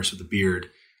male nurse with a beard.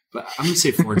 But I'm going to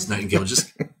say Florence Nightingale.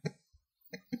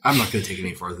 I'm not going to take it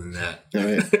any farther than that.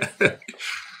 All right.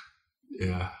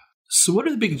 Yeah. So what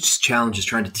are the biggest challenges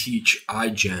trying to teach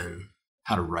iGen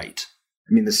how to write?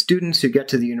 I mean, the students who get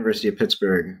to the University of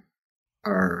Pittsburgh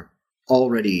are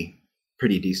already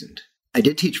pretty decent. I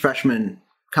did teach freshman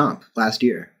comp last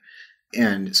year.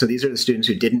 And so these are the students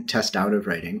who didn't test out of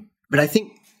writing. But I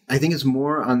think it's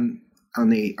more on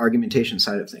the argumentation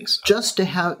side of things. Just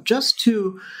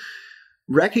to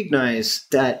recognize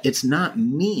that it's not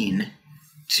mean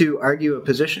to argue a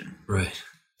position. Right.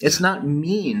 It's not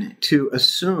mean to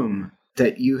assume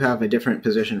that you have a different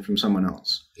position from someone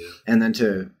else, and then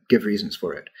to give reasons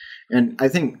for it. And I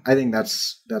think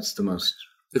that's the most.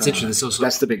 It's interesting.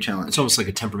 That's the big challenge. It's almost like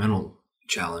a temperamental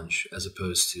challenge as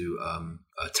opposed to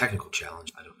a technical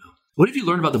challenge. I don't know. What have you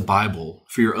learned about the Bible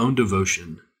for your own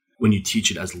devotion when you teach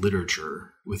it as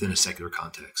literature within a secular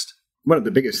context? One of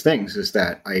the biggest things is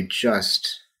that I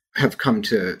just have come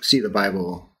to see the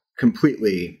Bible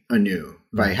completely anew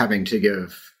by having to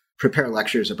prepare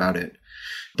lectures about it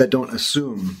that don't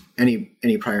assume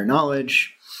any prior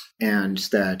knowledge and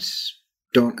that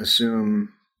don't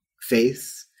assume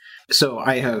faith. So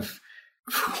I have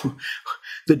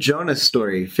the Jonah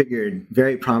story figured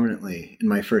very prominently in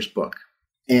my first book.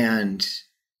 And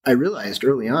I realized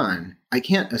early on, I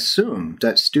can't assume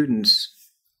that students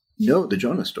know the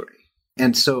Jonah story.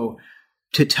 And so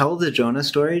to tell the Jonah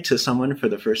story to someone for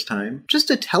the first time, just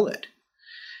to tell it,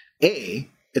 A,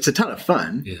 it's a ton of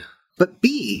fun, but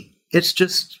B, it's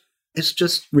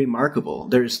just remarkable.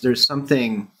 There's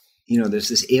something, there's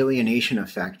this alienation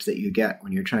effect that you get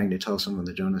when you're trying to tell someone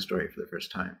the Jonah story for the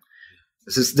first time.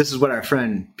 This is what our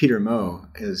friend Peter Moe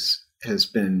has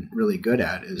been really good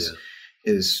at,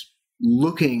 is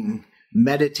looking,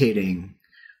 meditating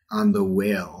on the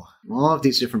whale, all of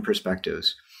these different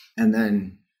perspectives, and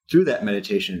then through that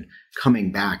meditation,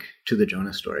 coming back to the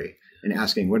Jonah story and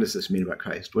asking, what does this mean about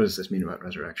Christ? What does this mean about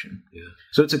resurrection? Yeah.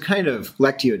 So it's a kind of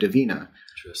Lectio Divina.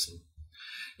 Interesting.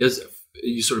 As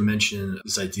you sort of mentioned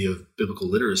this idea of biblical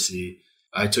literacy,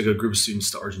 I took a group of students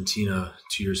to Argentina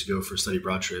 2 years ago for a study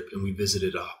abroad trip, and we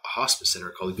visited a hospice center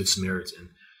called the Good Samaritan.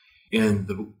 And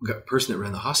the person that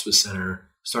ran the hospice center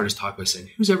started his talk by saying,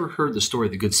 who's ever heard the story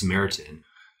of the Good Samaritan?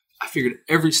 I figured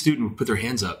every student would put their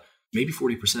hands up. Maybe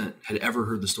 40% had ever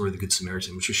heard the story of the Good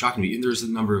Samaritan, which was shocking to me. And there's a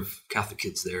number of Catholic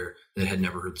kids there that had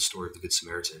never heard the story of the Good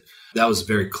Samaritan. That was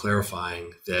very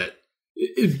clarifying, that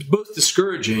it's both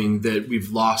discouraging that we've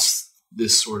lost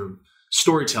this sort of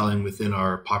storytelling within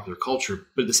our popular culture,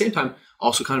 but at the same time,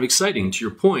 also kind of exciting, to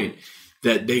your point,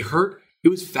 that they heard. It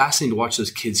was fascinating to watch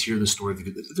those kids hear the story of the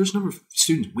Good. There's a number of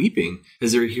students weeping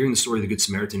as they're hearing the story of the Good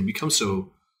Samaritan. It becomes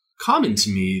so common to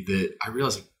me that I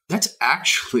realized, like, that's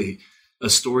actually a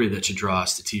story that should draw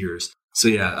us to tears. So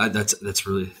yeah, that's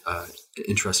really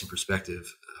interesting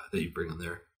perspective that you bring on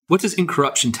there. What does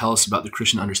Incorruption tell us about the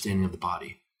Christian understanding of the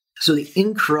body? So the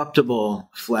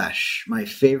incorruptible flesh, my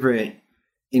favorite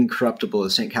incorruptible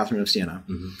is St. Catherine of Siena.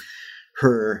 Mm-hmm.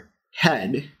 Her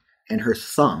head and her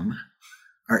thumb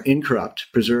are incorrupt,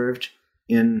 preserved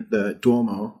in the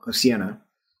Duomo of Siena.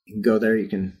 You can go there, you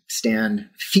can stand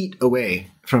feet away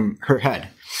from her head.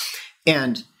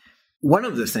 And one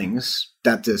of the things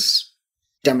that this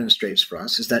demonstrates for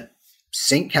us is that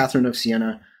St. Catherine of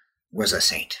Siena was a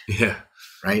saint. Yeah.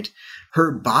 Right?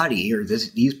 Her body, or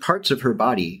these parts of her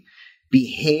body,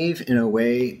 behave in a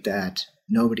way that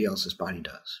nobody else's body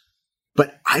does.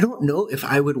 But I don't know if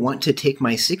I would want to take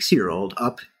my 6-year-old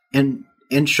up and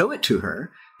show it to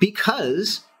her,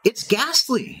 because it's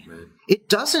ghastly. Right. It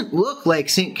doesn't look like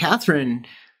St. Catherine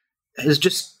is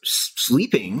just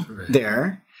sleeping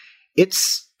there.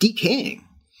 It's decaying,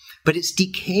 but it's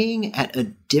decaying at a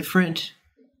different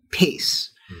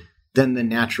pace than the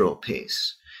natural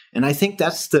pace. And I think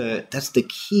that's the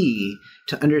key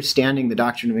to understanding the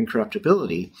doctrine of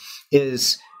incorruptibility,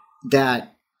 is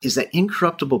that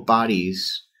incorruptible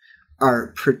bodies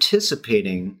are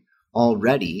participating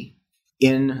already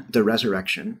in the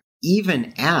resurrection,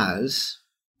 even as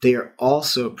they are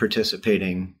also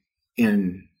participating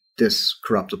in this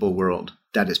corruptible world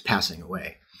that is passing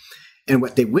away. And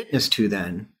what they witness to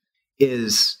then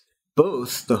is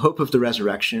both the hope of the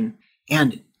resurrection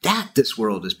and that this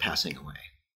world is passing away.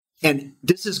 And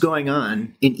this is going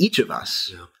on in each of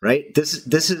us, right? This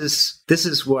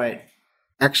is what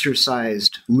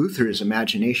exercised Luther's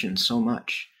imagination so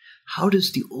much. How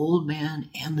does the old man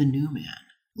and the new man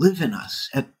live in us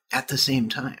at the same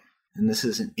time? And this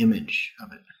is an image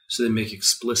of it. So they make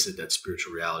explicit that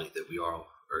spiritual reality that we all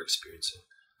are experiencing.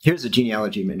 Here's a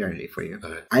genealogy of modernity for you.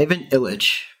 Right. Ivan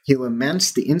Illich, he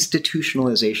laments the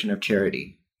institutionalization of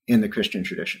charity in the Christian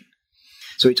tradition.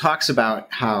 So he talks about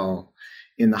how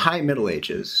in the High Middle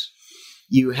Ages,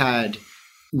 you had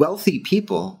wealthy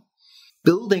people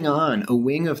building on a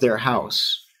wing of their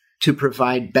house to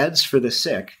provide beds for the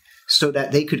sick so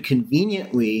that they could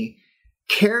conveniently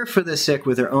care for the sick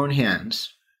with their own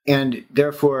hands and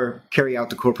therefore carry out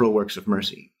the corporal works of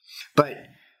mercy. But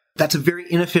that's a very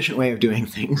inefficient way of doing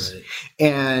things. Right.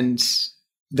 And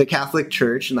the Catholic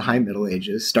Church in the High Middle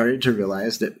Ages started to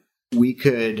realize that we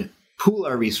could pool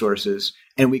our resources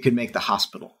and we could make the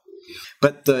hospital.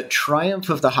 But the triumph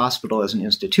of the hospital as an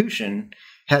institution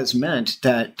has meant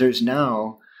that there's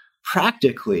now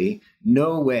practically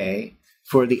no way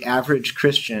for the average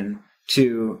Christian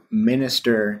to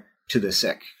minister to the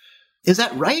sick. Is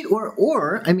that right?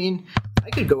 Or I mean, I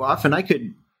could go off and I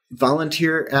could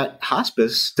volunteer at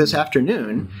hospice this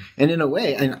afternoon, and in a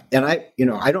way, and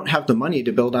I don't have the money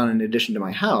to build on an addition to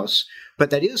my house, but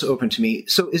that is open to me.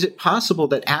 So is it possible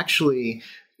that actually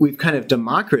we've kind of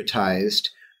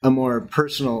democratized a more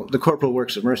personal, the corporal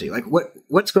works of mercy? Like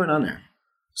what's going on there?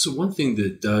 So one thing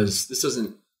this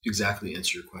doesn't exactly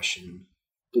answer your question,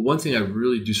 but one thing I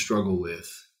really do struggle with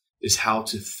is how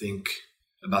to think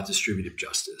about distributive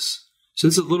justice. So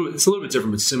it's a little bit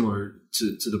different, but similar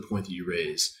to the point that you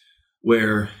raise,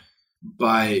 where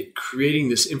by creating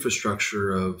this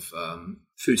infrastructure of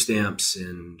food stamps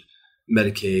and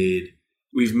Medicaid,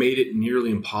 we've made it nearly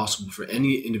impossible for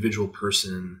any individual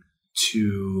person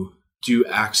to do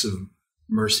acts of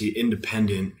mercy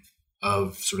independent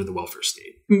of sort of the welfare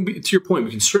state. To your point,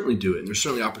 we can certainly do it, and there's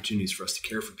certainly opportunities for us to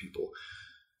care for people.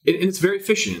 And it's very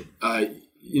efficient. A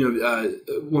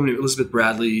woman named Elizabeth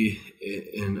Bradley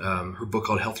in her book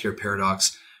called Healthcare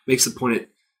Paradox makes the point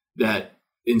that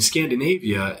in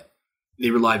Scandinavia,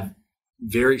 they relied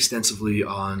very extensively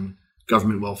on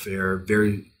government welfare,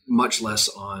 very much less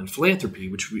on philanthropy,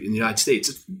 which in the United States,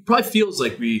 it probably feels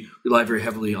like we rely very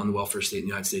heavily on the welfare state in the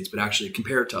United States, but actually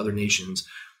compared to other nations,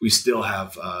 we still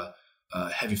have a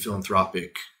heavy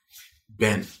philanthropic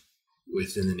bent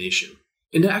within the nation.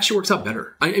 And it actually works out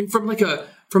better. From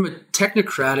a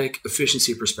technocratic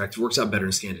efficiency perspective, it works out better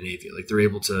in Scandinavia. Like they're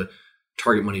able to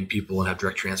target money to people and have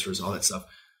direct transfers and all that stuff.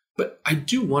 But I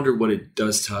do wonder what it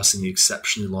does to us in the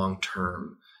exceptionally long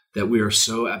term that we are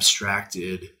so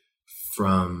abstracted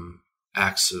from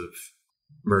acts of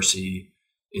mercy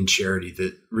and charity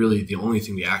that really the only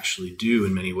thing we actually do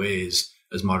in many ways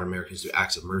as modern Americans do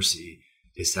acts of mercy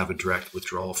is to have a direct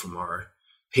withdrawal from our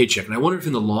paycheck. And I wonder if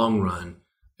in the long run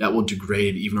that will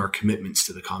degrade even our commitments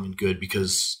to the common good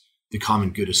because the common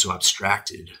good is so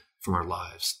abstracted from our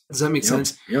lives. Does that make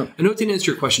sense? Yeah. I know it didn't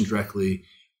answer your question directly,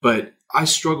 but I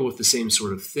struggle with the same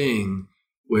sort of thing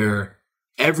where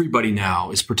everybody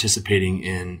now is participating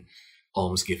in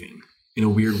almsgiving in a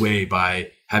weird way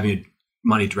by having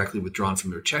money directly withdrawn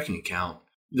from their checking account.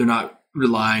 They're not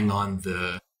relying on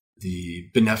the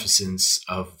beneficence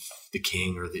of the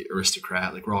king or the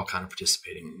aristocrat. Like we're all kind of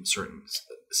participating in a certain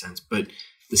sense, but at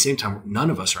the same time, none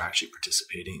of us are actually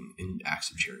participating in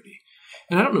acts of charity.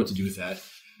 And I don't know what to do with that.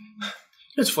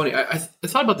 It's funny. I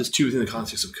thought about this too within the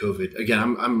context of COVID. Again,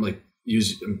 I'm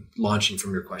launching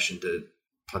from your question to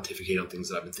pontificate on things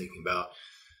that I've been thinking about.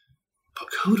 But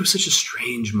COVID was such a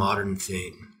strange modern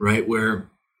thing, right? Where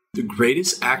the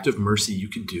greatest act of mercy you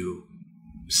could do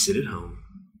was sit at home,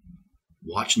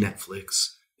 watch Netflix,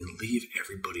 and leave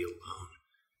everybody alone.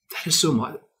 That is so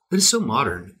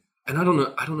modern. And I don't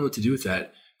know what to do with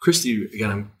that. Christy, again,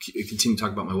 I'm continuing to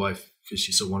talk about my wife because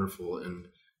she's so wonderful and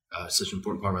such an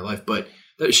important part of my life. But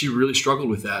that she really struggled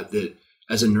with that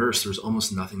as a nurse, there was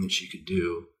almost nothing that she could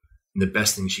do. And the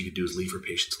best thing she could do is leave her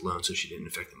patients alone so she didn't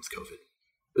infect them with COVID.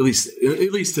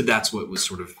 At least that's what was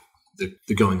sort of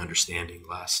the going understanding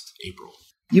last April.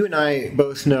 You and I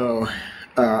both know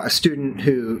a student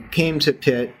who came to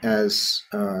Pitt as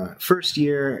first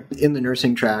year in the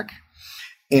nursing track.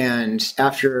 And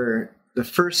after the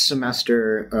first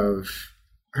semester of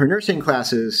her nursing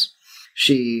classes,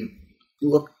 she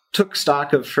took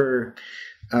stock of her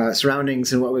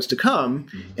surroundings and what was to come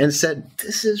and said,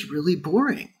 this is really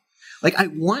boring. Like, I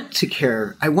want to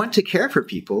care for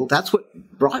people. That's what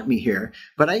brought me here.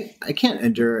 But I can't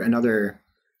endure another,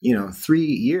 3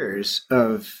 years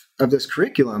of this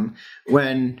curriculum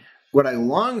when what I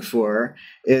long for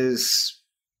is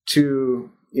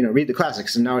to, read the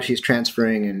classics. And now she's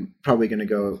transferring and probably going to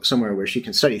go somewhere where she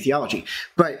can study theology.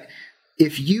 But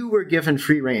if you were given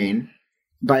free rein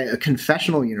by a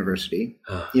confessional university,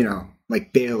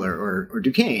 like Baylor or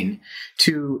Duquesne,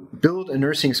 to build a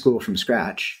nursing school from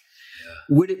scratch,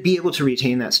 would it be able to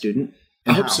retain that student?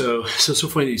 I hope so. So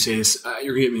funny that you say this.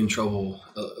 You're going to get me in trouble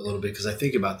a little bit because I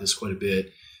think about this quite a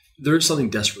bit. There is something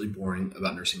desperately boring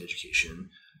about nursing education.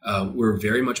 We're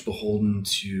very much beholden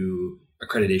to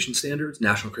accreditation standards,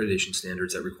 national accreditation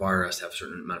standards that require us to have a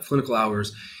certain amount of clinical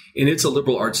hours. And it's a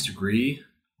liberal arts degree,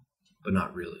 but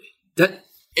not really. And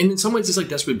in some ways, it's like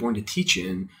desperately boring to teach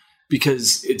in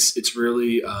because it's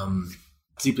really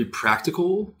deeply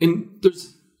practical. And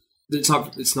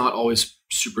it's not always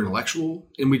super intellectual,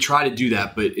 and we try to do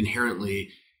that, but inherently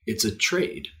it's a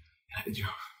trade. I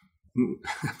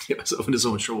get myself into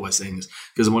so much trouble by saying this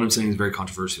because what I'm saying is very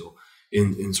controversial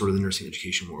in sort of the nursing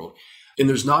education world. And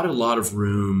there's not a lot of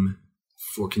room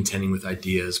for contending with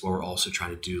ideas while we're also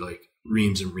trying to do like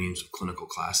reams and reams of clinical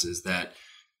classes that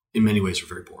in many ways are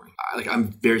very boring.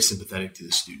 I'm very sympathetic to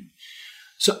the student.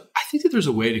 So I think that there's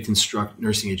a way to construct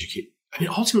nursing education. I mean,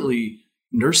 ultimately,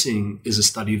 nursing is a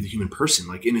study of the human person,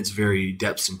 like in its very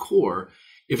depths and core.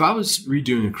 If I was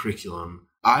redoing a curriculum,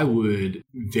 I would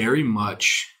very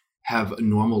much have a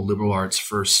normal liberal arts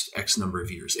first X number of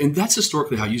years. And that's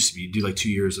historically how it used to be. You do like 2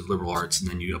 years of liberal arts and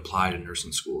then you apply to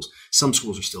nursing schools. Some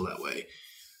schools are still that way.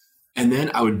 And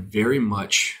then I would very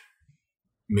much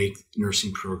make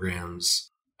nursing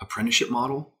programs apprenticeship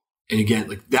model. And again,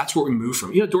 like that's where we move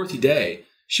from. Dorothy Day,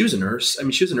 she was a nurse. I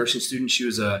mean, she was a nursing student. She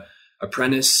was a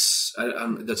apprentice.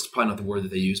 That's probably not the word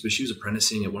that they use, but she was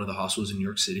apprenticing at one of the hospitals in New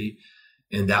York City.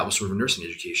 And that was sort of a nursing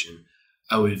education.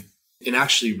 I would, and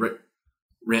actually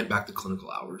ramp back the clinical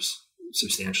hours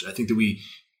substantially. I think that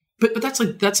but that's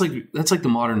like the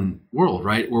modern world,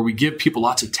 right? Where we give people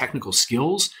lots of technical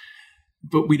skills,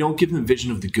 but we don't give them a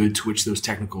vision of the good to which those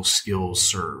technical skills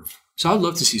serve. So I'd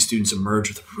love to see students emerge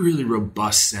with a really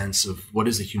robust sense of what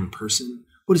is a human person,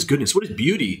 what is goodness, what is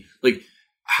beauty? Like,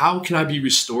 how can I be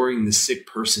restoring the sick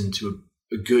person to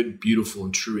a good, beautiful,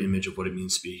 and true image of what it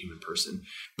means to be a human person?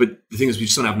 But the thing is, we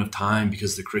just don't have enough time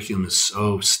because the curriculum is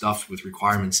so stuffed with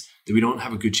requirements that we don't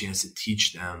have a good chance to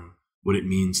teach them what it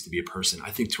means to be a person.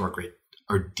 I think to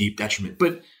our deep detriment.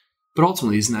 But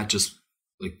ultimately, isn't that just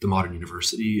like the modern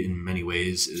university in many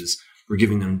ways? Is we're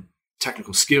giving them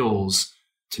technical skills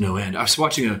to no end. I was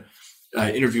watching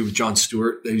an interview with Jon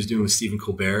Stewart that he was doing with Stephen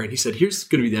Colbert, and he said, "Here's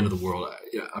going to be the end of the world."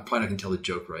 I probably not can tell the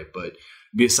joke right, but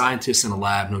be a scientist in a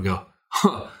lab and he'll go,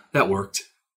 "Huh, that worked."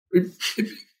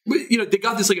 They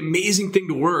got this like amazing thing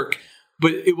to work,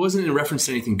 but it wasn't in reference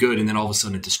to anything good. And then all of a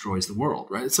sudden it destroys the world,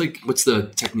 right? It's like, what's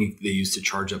the technique they use to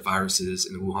charge up viruses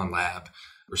in the Wuhan lab,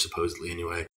 or supposedly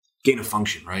anyway? Gain of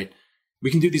function, right?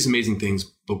 We can do these amazing things,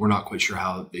 but we're not quite sure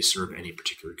how they serve any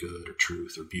particular good or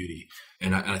truth or beauty.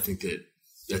 And I think that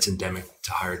that's endemic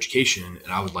to higher education.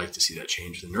 And I would like to see that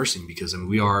change in nursing, because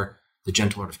we are the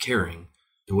gentle art of caring.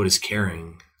 And what is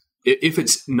caring? If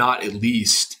it's not at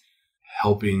least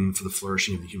helping for the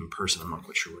flourishing of the human person, I'm not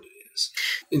quite sure what it is.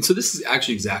 And so this is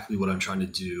actually exactly what I'm trying to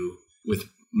do with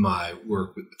my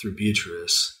work through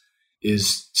Beatrice,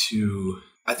 is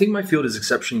I think my field is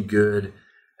exceptionally good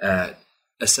at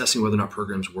assessing whether or not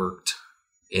programs worked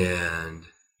and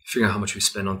figuring out how much we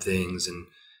spend on things and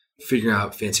figuring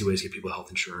out fancy ways to get people health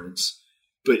insurance.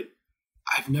 But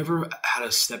I've never had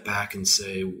to step back and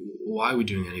say, why are we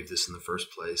doing any of this in the first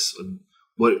place?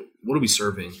 What are we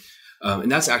serving?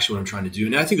 And that's actually what I'm trying to do.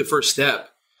 And I think the first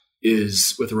step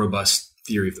is with a robust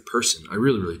theory of the person. I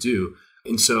really, really do.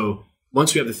 And so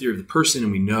once we have the theory of the person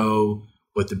and we know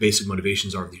what the basic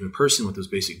motivations are of the human person, what those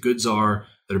basic goods are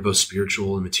that are both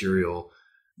spiritual and material,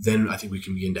 then I think we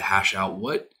can begin to hash out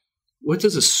what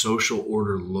does a social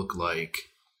order look like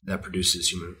that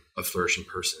produces a flourishing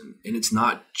person. And it's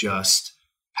not just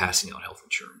passing out health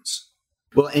insurance.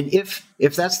 Well, and if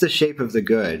that's the shape of the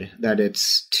good, that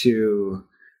it's to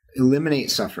eliminate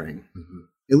suffering,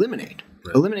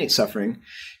 eliminate suffering,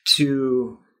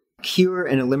 to cure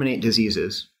and eliminate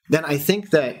diseases, then I think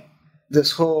that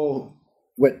this whole,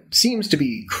 what seems to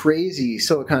be crazy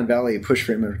Silicon Valley push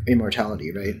for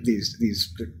immortality, right?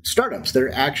 These startups that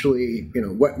are actually,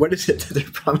 what is it that they're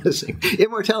promising?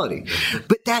 Immortality.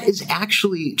 But that is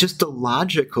actually just the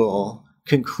logical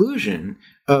conclusion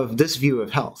of this view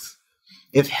of health.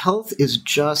 If health is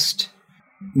just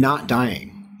not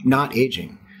dying, not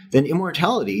aging, then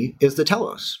immortality is the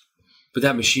telos. But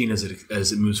that machine, as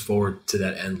it moves forward to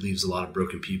that end, leaves a lot of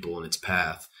broken people in its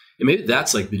path. And maybe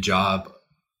that's like the job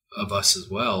of us as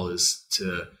well, is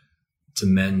to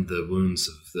mend the wounds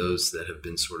of those that have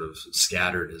been sort of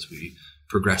scattered as we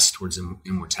progress towards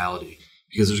immortality.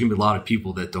 Because there's going to be a lot of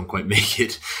people that don't quite make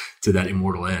it to that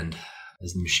immortal end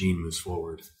as the machine moves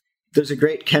forward. There's a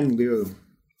great Ken Liu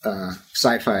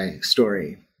sci-fi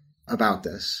story about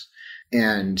this.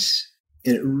 And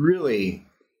it really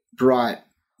brought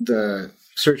the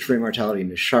search for immortality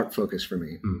into sharp focus for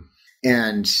me.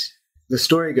 And the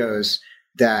story goes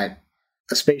that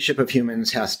a spaceship of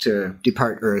humans has to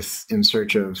depart Earth in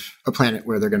search of a planet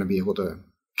where they're going to be able to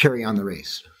carry on the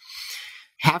race.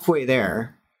 Halfway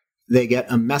there, they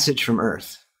get a message from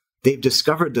Earth. They've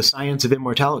discovered the science of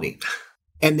immortality,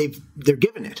 and they're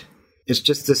given it. It's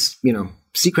just this,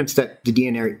 sequence that the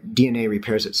DNA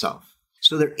repairs itself.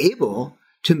 So they're able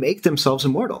to make themselves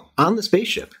immortal on the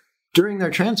spaceship during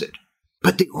their transit.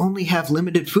 But they only have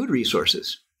limited food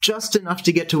resources, just enough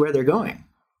to get to where they're going.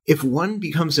 If one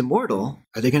becomes immortal,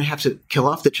 are they going to have to kill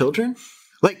off the children?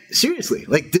 Like, seriously,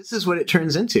 this is what it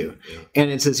turns into. Yeah.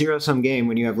 And it's a zero-sum game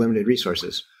when you have limited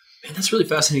resources. And that's really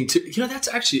fascinating too. That's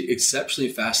actually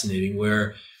exceptionally fascinating,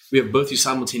 where we have both these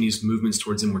simultaneous movements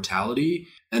towards immortality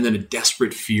and then a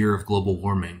desperate fear of global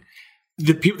warming.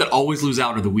 The people that always lose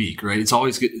out are the weak, right? It's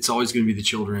always going to be the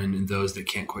children and those that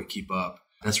can't quite keep up.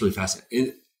 That's really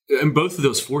fascinating. And both of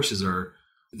those forces are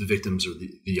the victims, or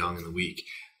the young and the weak.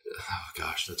 Oh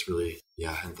gosh, that's really,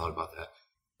 I hadn't thought about that.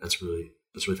 That's really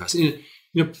fascinating.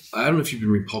 I don't know if you've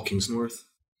been reading Paul Kingsnorth.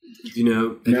 Have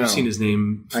you seen his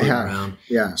name floating around?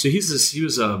 Yeah. So he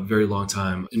was a very long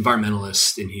time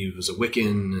environmentalist, and he was a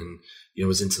Wiccan, and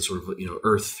was into sort of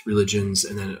earth religions.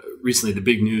 And then recently, the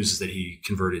big news is that he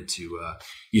converted to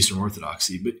Eastern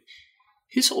Orthodoxy. But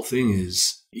his whole thing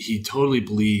is he totally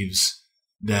believes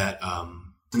that,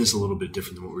 and this is a little bit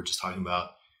different than what we were just talking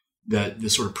about, that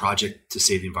this sort of project to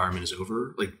save the environment is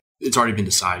over. Like, it's already been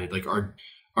decided. Like,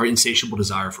 our insatiable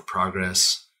desire for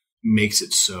progress makes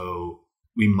it so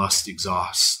we must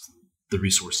exhaust the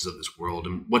resources of this world.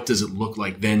 And what does it look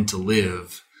like then to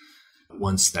live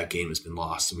once that game has been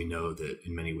lost? And we know that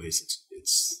in many ways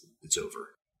it's over.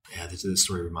 Yeah, this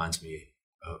story reminds me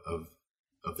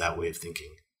of that way of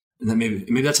thinking. And then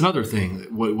maybe that's another thing.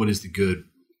 What is the good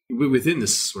within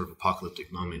this sort of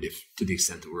apocalyptic moment, if to the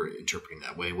extent that we're interpreting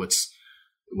that way? What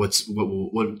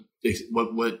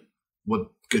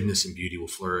goodness and beauty will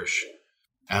flourish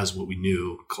as what we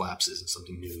knew collapses and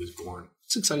something new is born?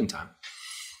 It's an exciting time.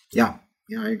 Yeah,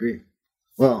 I agree.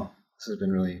 Well, this has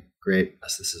been really great.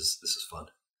 Yes, this is fun.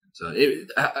 So,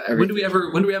 when do we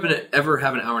ever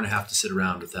have an hour and a half to sit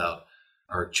around without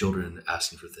our children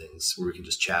asking for things where we can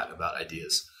just chat about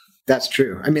ideas? That's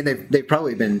true. I mean, they've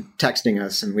probably been texting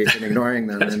us and we've been ignoring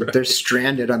them, and right. They're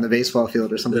stranded on the baseball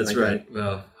field or something That's like right. that.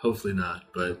 Well, hopefully not,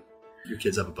 but your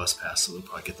kids have a bus pass, so they'll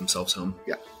probably get themselves home.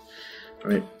 Yeah.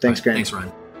 All right. Thanks, Grant. Thanks,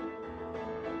 Ryan.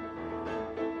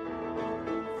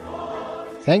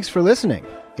 Thanks for listening.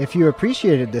 If you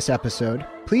appreciated this episode,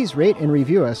 please rate and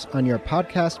review us on your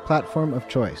podcast platform of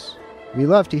choice. We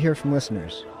love to hear from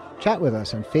listeners. Chat with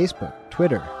us on Facebook,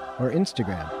 Twitter, or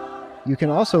Instagram. You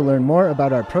can also learn more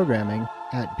about our programming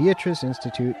at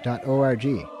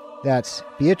beatriceinstitute.org. That's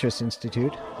Beatrice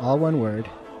Institute, all one word,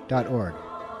 .org.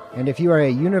 And if you are a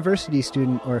university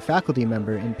student or faculty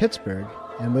member in Pittsburgh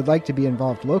and would like to be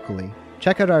involved locally,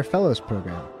 check out our Fellows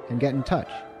program and get in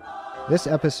touch. This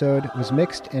episode was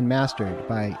mixed and mastered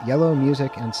by Yellow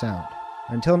Music and Sound.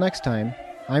 Until next time,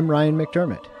 I'm Ryan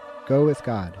McDermott. Go with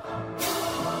God.